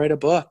 "You should write a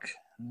book."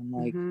 And I'm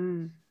like,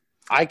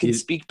 I can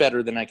speak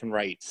better than I can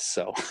write.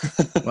 So,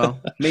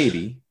 well,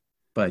 maybe,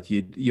 but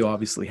you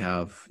obviously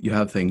have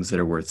things that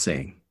are worth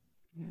saying.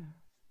 Yeah.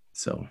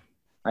 So.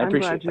 I'm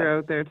glad you're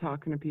out there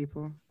talking to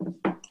people.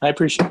 I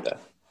appreciate that.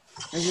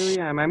 I really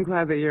am. I'm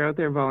glad that you're out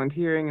there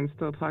volunteering and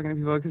still talking to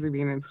people, because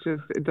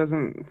it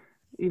doesn't,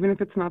 even if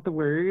it's not the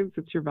words,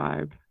 it's your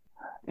vibe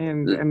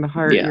and the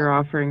heart you're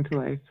offering to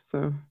life.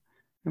 So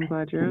I'm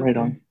glad you're out right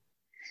there. on.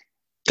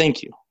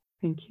 Thank you.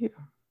 Thank you.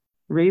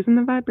 Raising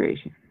the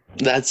vibration.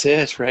 That's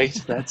it, right?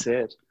 That's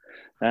it.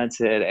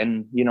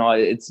 And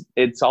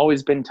it's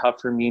always been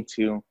tough for me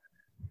to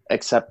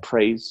accept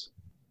praise.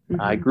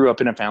 I grew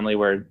up in a family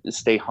where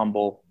stay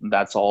humble.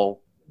 That's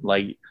all.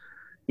 Like,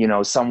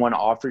 someone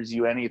offers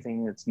you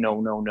anything, it's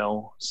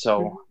no.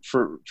 So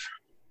for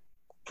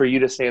you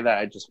to say that,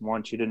 I just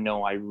want you to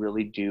know I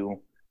really do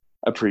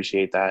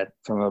appreciate that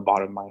from the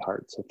bottom of my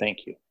heart. So thank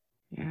you.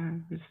 Yeah,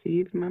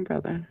 received, my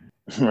brother.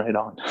 Right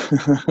on.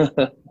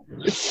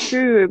 It's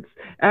true.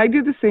 I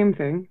do the same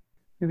thing.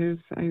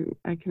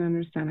 I can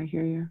understand. I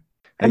hear you.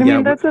 And I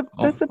mean, that's a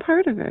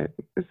part of it.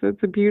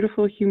 It's a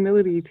beautiful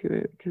humility to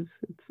it, because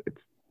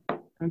it's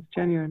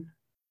genuine.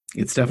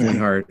 It's definitely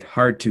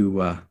hard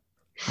to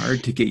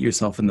get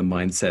yourself in the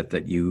mindset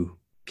that you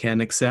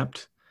can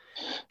accept.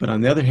 But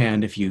on the other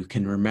hand, if you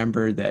can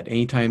remember that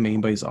anytime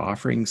anybody's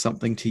offering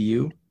something to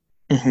you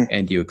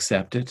and you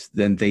accept it,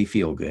 then they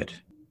feel good.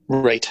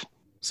 Right.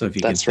 So if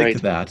you can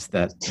think of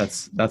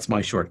that's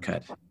my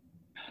shortcut.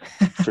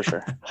 For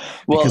sure.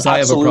 Well, Because I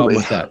have a problem absolutely.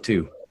 with that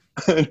too.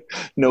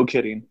 No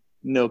kidding.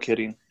 No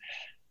kidding.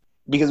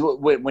 Because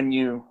when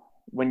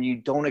you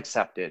don't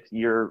accept it,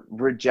 you're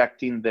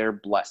rejecting their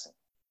blessing.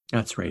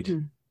 That's right.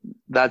 Mhm.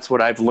 That's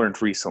what I've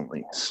learned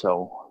recently.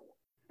 So,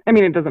 I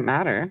mean, it doesn't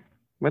matter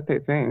what they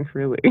think,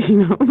 really.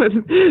 You know, but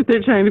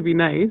they're trying to be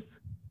nice,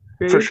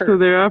 right? For sure. So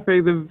they're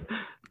offering the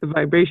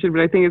vibration,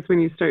 but I think it's when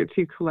you start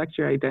to collect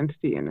your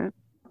identity in it,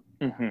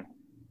 mhm.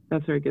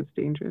 that's where it gets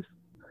dangerous.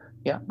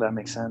 Yeah, that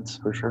makes sense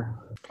for sure.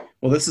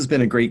 Well, this has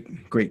been a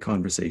great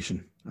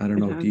conversation. I don't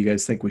know. Do you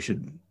guys think we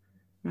should?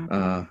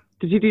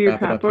 Did you do your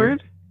wrap it crap up here?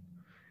 board?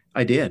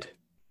 I did.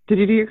 Did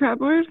you do your crap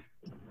board?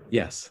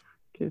 Yes.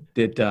 Good.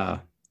 Did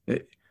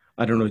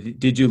I don't know.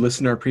 Did you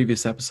listen to our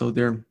previous episode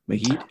there,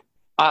 Mahid?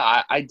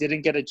 I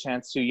didn't get a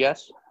chance to yet.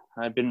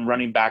 I've been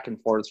running back and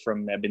forth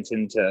from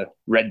Edmonton to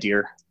Red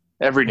Deer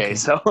every day. Okay.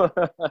 So,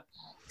 but,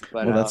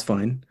 Well, that's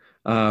fine.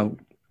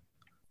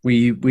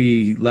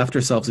 We left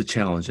ourselves a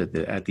challenge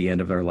at the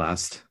end of our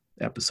last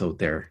episode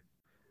there,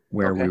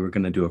 where Okay. we were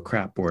going to do a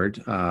crap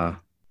board,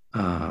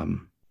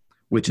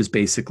 which is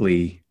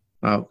basically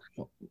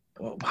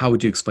how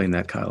would you explain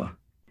that, Kyla?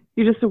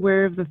 You're just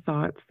aware of the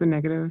thoughts, the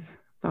negative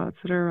thoughts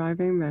that are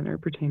arriving that are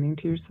pertaining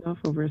to yourself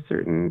over a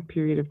certain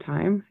period of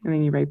time. And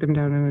then you write them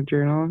down in a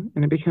journal,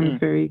 and it becomes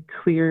very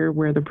clear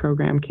where the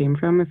program came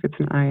from, if it's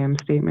an I am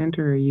statement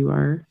or a you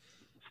are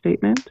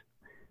statement.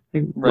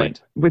 Like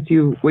Right. what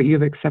you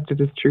have accepted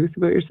as truth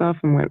about yourself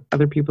and what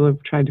other people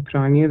have tried to put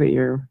on you that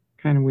you're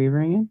kind of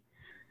wavering in.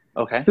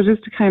 Okay. So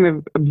just to kind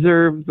of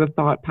observe the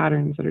thought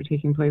patterns that are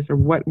taking place, or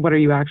what are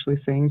you actually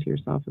saying to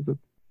yourself as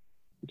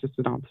just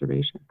an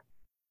observation.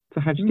 So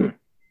how'd you do?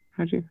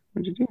 What'd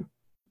you do?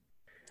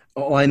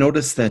 Oh, I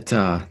noticed that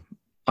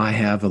I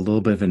have a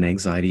little bit of an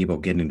anxiety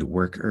about getting to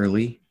work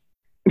early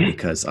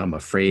because I'm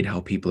afraid how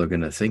people are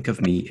going to think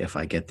of me if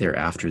I get there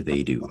after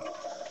they do.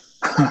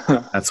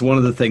 That's one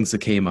of the things that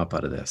came up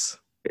out of this.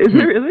 Is it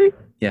really?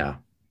 Yeah.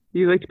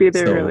 You like to be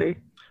there So- early?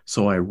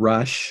 So I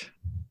rush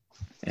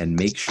and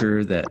make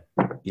sure that,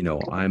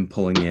 I'm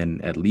pulling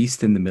in at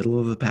least in the middle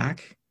of the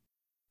pack.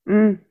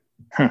 Mm,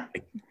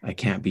 I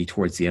can't be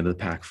towards the end of the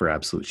pack for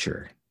absolute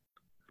sure.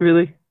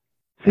 really?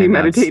 So you And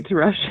that's- meditate to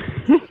rush?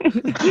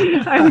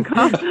 I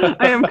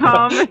am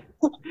calm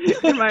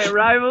in my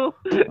arrival.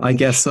 I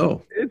guess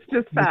so. It's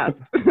just fast.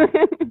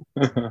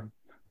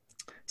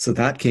 So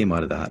that came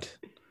out of that.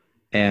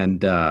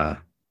 And,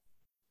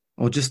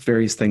 just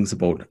various things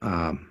about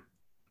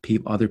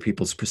other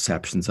people's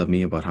perceptions of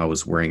me, about how I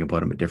was worrying about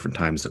them at different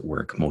times at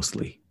work,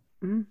 mostly.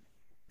 Mm.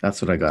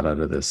 That's what I got out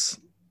of this,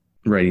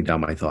 writing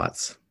down my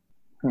thoughts.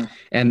 Hmm.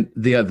 And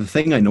the other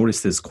thing I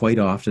noticed is quite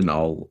often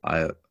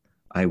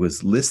I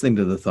was listening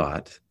to the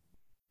thought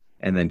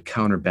and then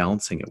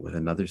counterbalancing it with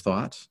another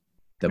thought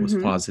that was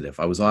Mhm. positive.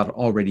 I was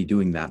already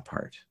doing that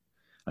part.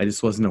 I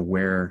just wasn't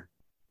aware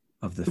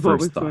of the What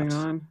was first thought. going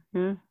on?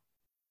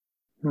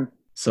 Yeah.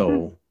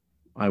 So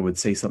I would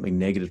say something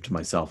negative to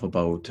myself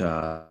about,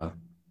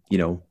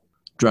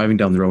 driving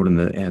down the road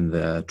and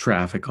the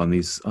traffic on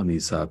these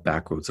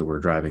back roads that we're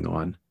driving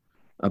on,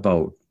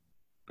 about,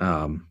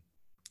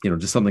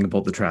 just something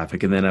about the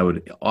traffic. And then I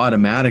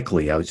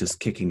was just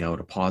kicking out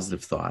a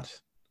positive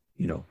thought,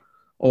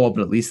 oh,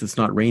 but at least it's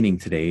not raining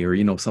today, or,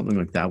 something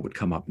like that would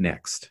come up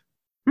next.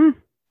 Hmm.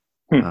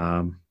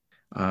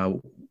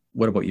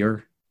 What about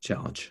your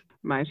challenge?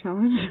 My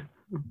challenge?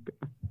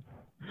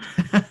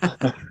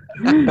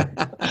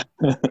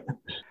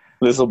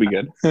 This will be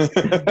good.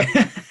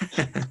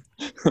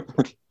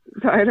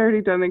 So I'd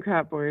already done the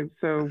crap board,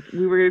 so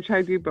we were going to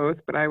try to do both,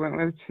 but I went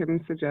with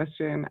Tim's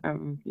suggestion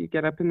of you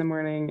get up in the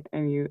morning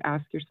and you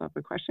ask yourself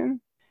a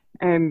question.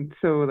 And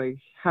so, like,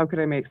 how could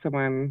I make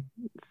someone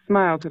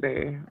smile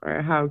today?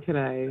 Or how could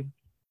I,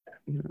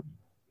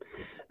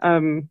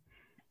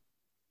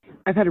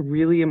 I've had a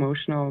really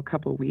emotional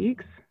couple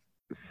weeks.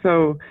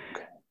 So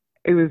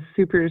it was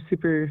super,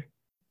 super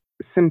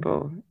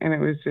simple. And it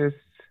was just,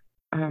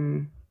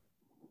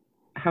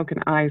 how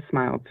can I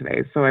smile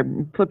today? So I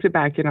flipped it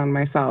back in on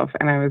myself,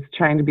 and I was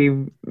trying to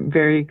be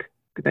very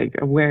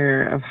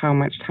aware of how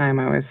much time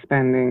I was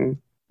spending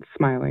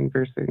smiling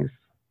versus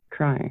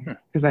crying,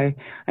 because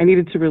I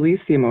needed to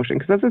release the emotion.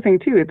 Because that's the thing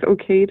too. It's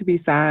okay to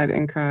be sad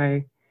and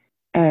cry,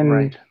 and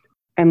Right.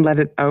 and let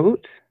it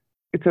out.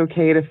 It's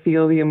okay to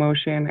feel the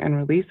emotion and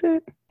release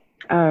it.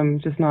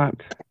 Just not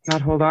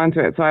hold on to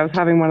it. So I was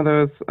having one of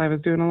those. I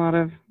was doing a lot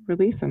of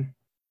releasing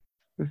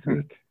this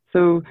week.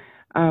 So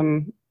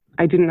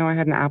I didn't know I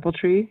had an apple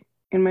tree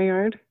in my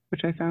yard,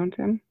 which I found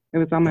in. It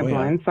was on my Oh, yeah.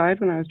 blind side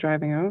when I was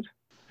driving out.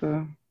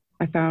 So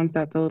I found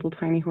that the little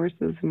tiny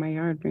horses in my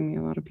yard bring me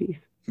a lot of peace.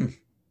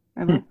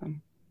 I love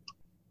them.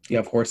 You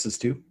have horses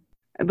too?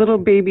 Little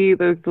baby,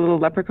 the little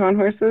leprechaun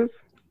horses.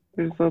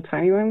 They're just little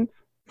tiny ones.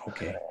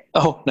 Okay.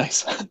 Oh,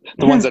 nice.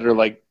 The ones that are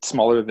like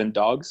smaller than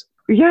dogs.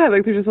 Yeah,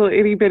 like they're just little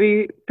itty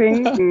bitty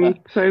things. And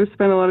so I just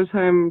spent a lot of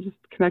time just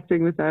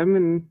connecting with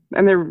them,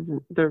 and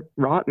they're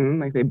rotten,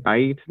 like they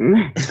bite, and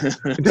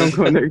I don't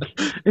go in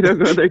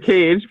their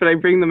cage, but I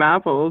bring them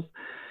apples.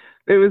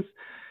 It was,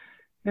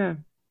 yeah.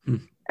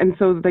 And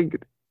so like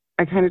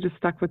I kind of just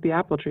stuck with the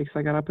apple tree because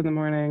I got up in the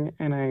morning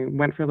and I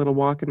went for a little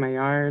walk in my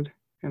yard,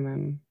 and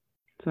then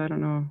so I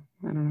don't know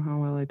how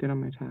well I did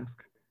on my task.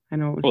 I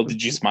know it was. Well,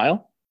 did you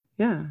smile?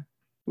 Yeah.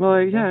 Well,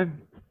 yeah,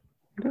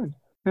 I did.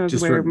 That was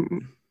Just where. for-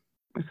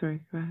 Sorry,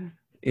 go ahead.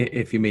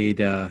 If you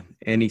made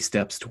any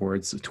steps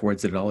towards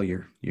it at all,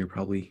 you're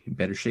probably in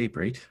better shape,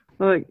 right?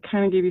 Well, it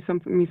kind of gave you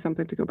something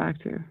to go back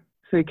to.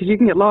 So, because you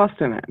can get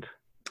lost in it.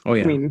 Oh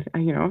yeah. I mean,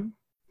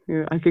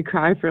 I could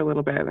cry for a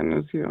little bit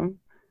and just,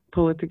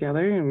 pull it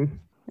together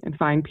and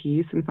find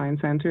peace and find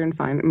center and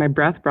find my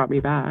breath brought me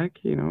back,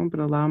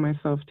 but allow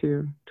myself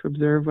to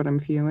observe what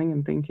I'm feeling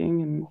and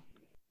thinking.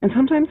 And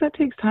sometimes that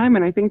takes time.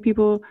 And I think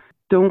people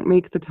don't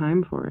make the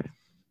time for it.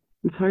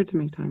 It's hard to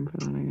make time for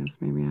that, I guess.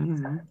 Maybe, I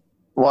don't know.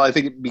 Well, I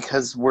think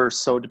because we're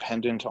so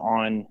dependent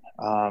on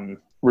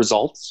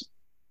results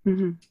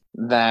Mm-hmm.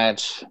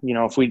 that,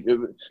 if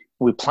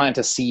we plant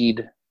a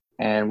seed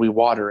and we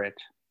water it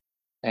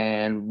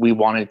and we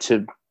want it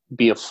to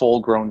be a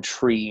full-grown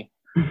tree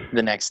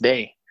the next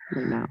day.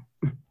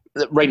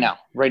 Right now.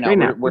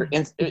 We're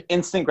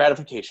instant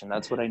gratification.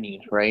 That's what I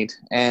need, right?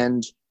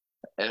 And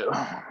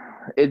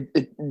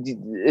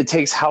it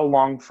takes how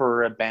long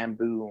for a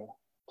bamboo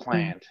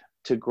plant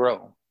to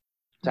grow,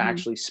 to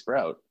actually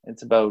sprout?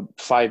 It's about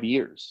 5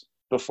 years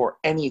before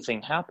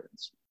anything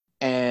happens.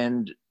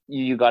 And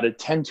you got to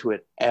tend to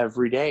it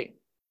every day,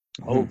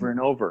 over and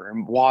over,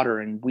 and water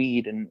and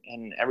weed and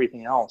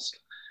everything else.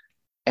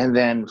 And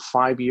then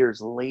 5 years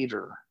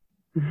later,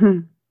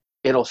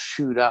 it'll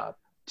shoot up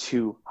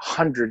to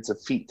hundreds of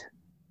feet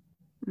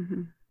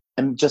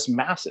and just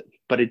massive.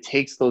 But it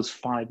takes those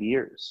 5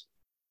 years.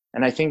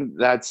 And I think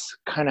that's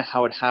kind of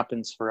how it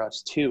happens for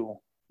us too,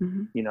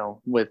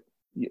 with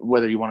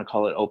whether you want to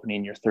call it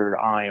opening your third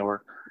eye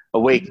or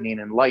awakening,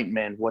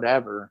 enlightenment,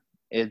 whatever.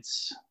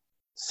 It's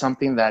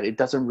something that it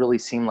doesn't really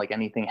seem like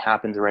anything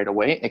happens right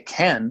away. It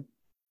can,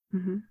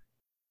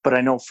 but I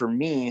know for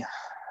me,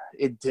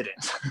 it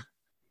didn't.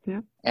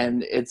 Yeah.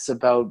 And it's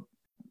about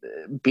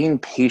being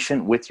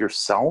patient with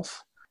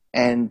yourself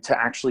and to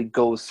actually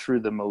go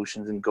through the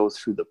motions and go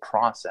through the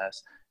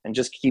process and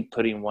just keep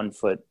putting one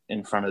foot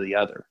in front of the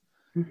other.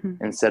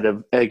 Instead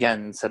of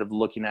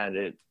looking at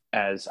it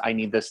as I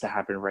need this to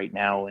happen right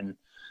now. And,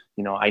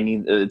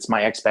 it's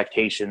my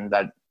expectation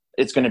that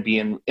it's going to be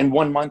in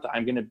 1 month,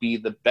 I'm going to be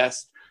the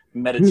best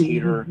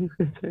meditator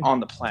on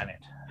the planet,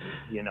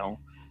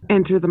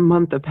 Enter the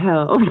month of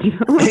hell. Just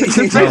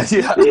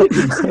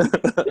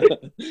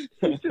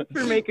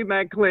for making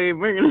that claim.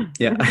 We're gonna.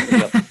 Yeah.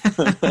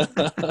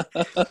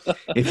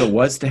 If it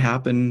was to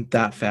happen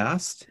that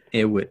fast,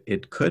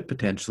 it could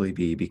potentially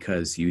be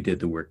because you did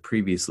the work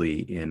previously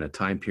in a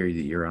time period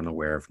that you're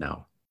unaware of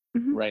now.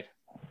 Right.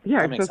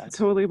 Yeah, That makes that's sense.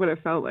 totally what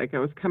it felt like. I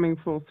was coming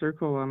full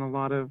circle on a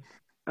lot of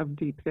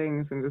deep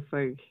things and just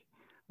like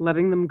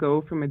letting them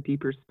go from a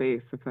deeper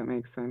space, if that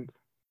makes sense.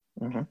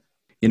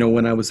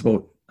 When I was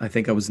I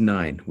think I was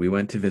 9, we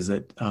went to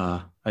visit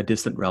a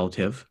distant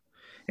relative,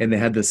 and they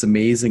had this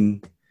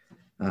amazing,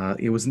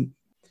 it was an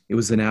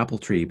apple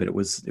tree, but it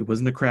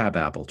wasn't a crab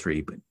apple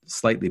tree, but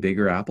slightly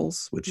bigger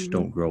apples, which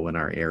don't grow in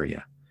our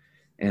area.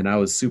 And I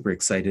was super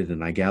excited,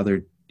 and I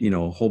gathered,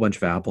 a whole bunch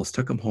of apples,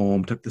 took them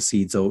home, took the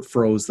seeds out,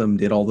 froze them,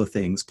 did all the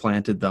things,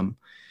 planted them.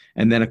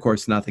 And then, of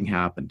course, nothing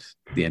happened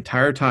the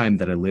entire time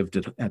that I lived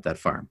at that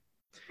farm.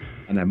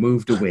 And I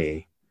moved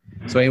away.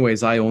 So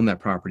anyways, I own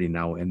that property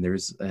now, and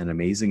there's an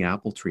amazing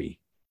apple tree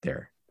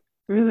there.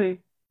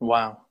 Really?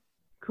 Wow.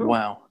 Cool.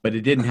 Wow. But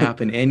it didn't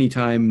happen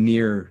anytime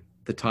near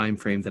the time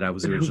frame that I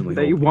was originally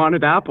that you hoping.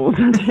 wanted apples.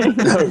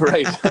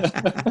 Right.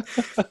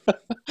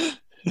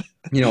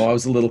 I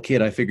was a little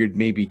kid. I figured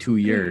maybe 2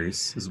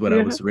 years is what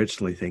I was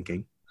originally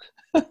thinking.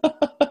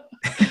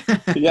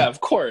 Yeah,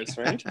 of course,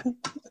 right?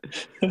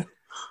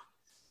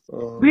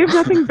 We have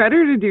nothing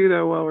better to do,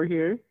 though, while we're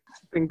here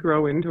than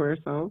grow into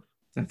ourselves.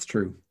 That's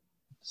true.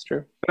 It's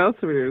true. What else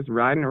are we doing? Just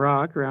riding a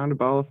rock around a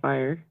ball of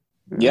fire.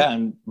 Yeah,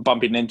 and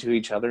bumping into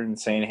each other and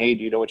saying, "Hey,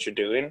 do you know what you're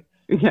doing?"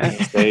 Yeah.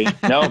 And say,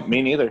 "No,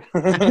 me neither."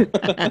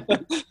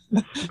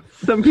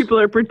 Some people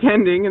are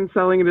pretending and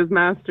selling it as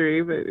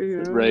mastery, but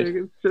Right.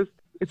 like,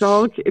 it's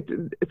all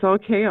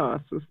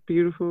chaos. It's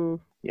beautiful,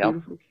 Yep.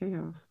 beautiful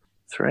chaos.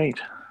 That's right.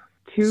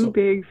 Too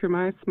big for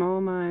my small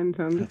mind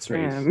to That's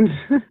right.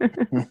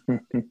 understand.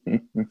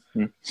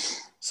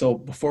 So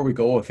before we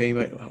go,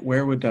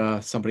 where would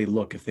somebody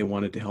look if they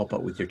wanted to help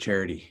out with your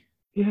charity?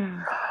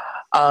 Yeah.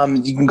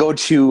 You can go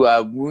to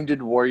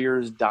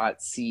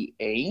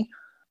woundedwarriors.ca,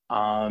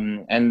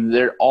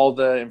 and all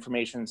the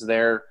information's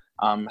there.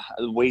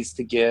 Ways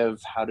to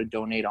give, how to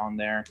donate on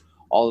there,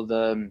 all of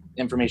the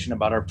information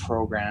about our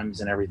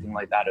programs and everything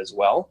like that as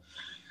well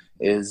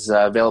is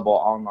available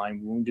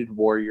online.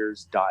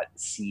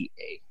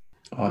 woundedwarriors.ca.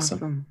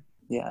 Awesome.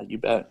 Yeah, you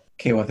bet.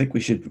 Okay, well, I think we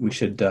should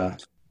This is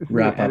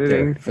wrap an up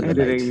there for the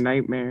editing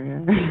night. nightmare. Yeah.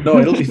 No,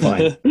 it'll be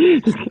fine.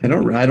 I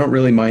don't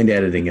really mind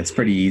editing. It's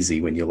pretty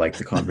easy when you like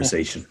the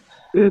conversation.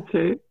 That's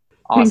it.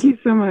 Awesome. Thank you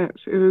so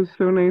much. It was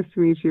so nice to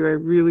meet you. I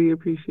really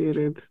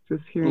appreciated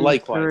just hearing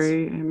Likewise. your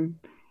story and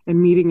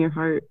meeting your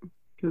heart,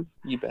 because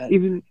You bet.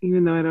 even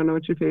though I don't know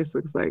what your face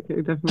looks like,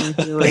 I definitely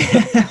feel like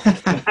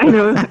I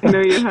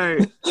know your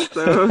heart.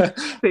 So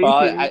thank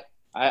you.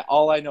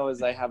 All I know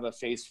is I have a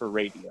face for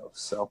radio,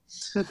 so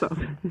That's all.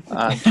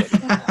 I'm kidding.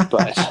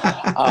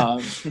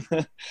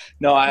 But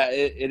no,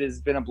 it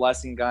has been a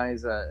blessing,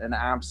 guys. An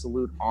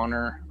absolute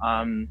honor.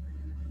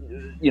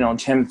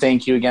 Tim,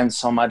 thank you again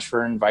so much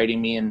for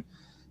inviting me and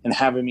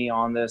having me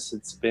on this.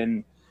 It's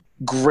been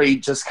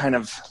great just kind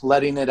of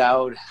letting it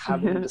out,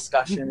 having a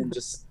discussion, and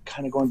just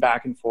kind of going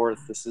back and forth.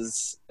 This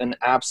is an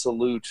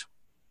absolute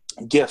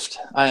gift.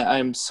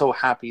 I'm so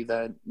happy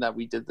that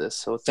we did this.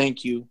 So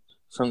thank you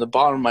from the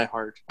bottom of my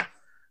heart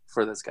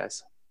for this,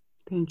 guys.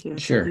 Thank you.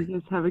 Sure. You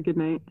guys have a good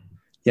night.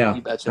 Yeah.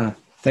 You betcha.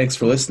 Thanks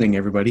for listening,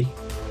 everybody.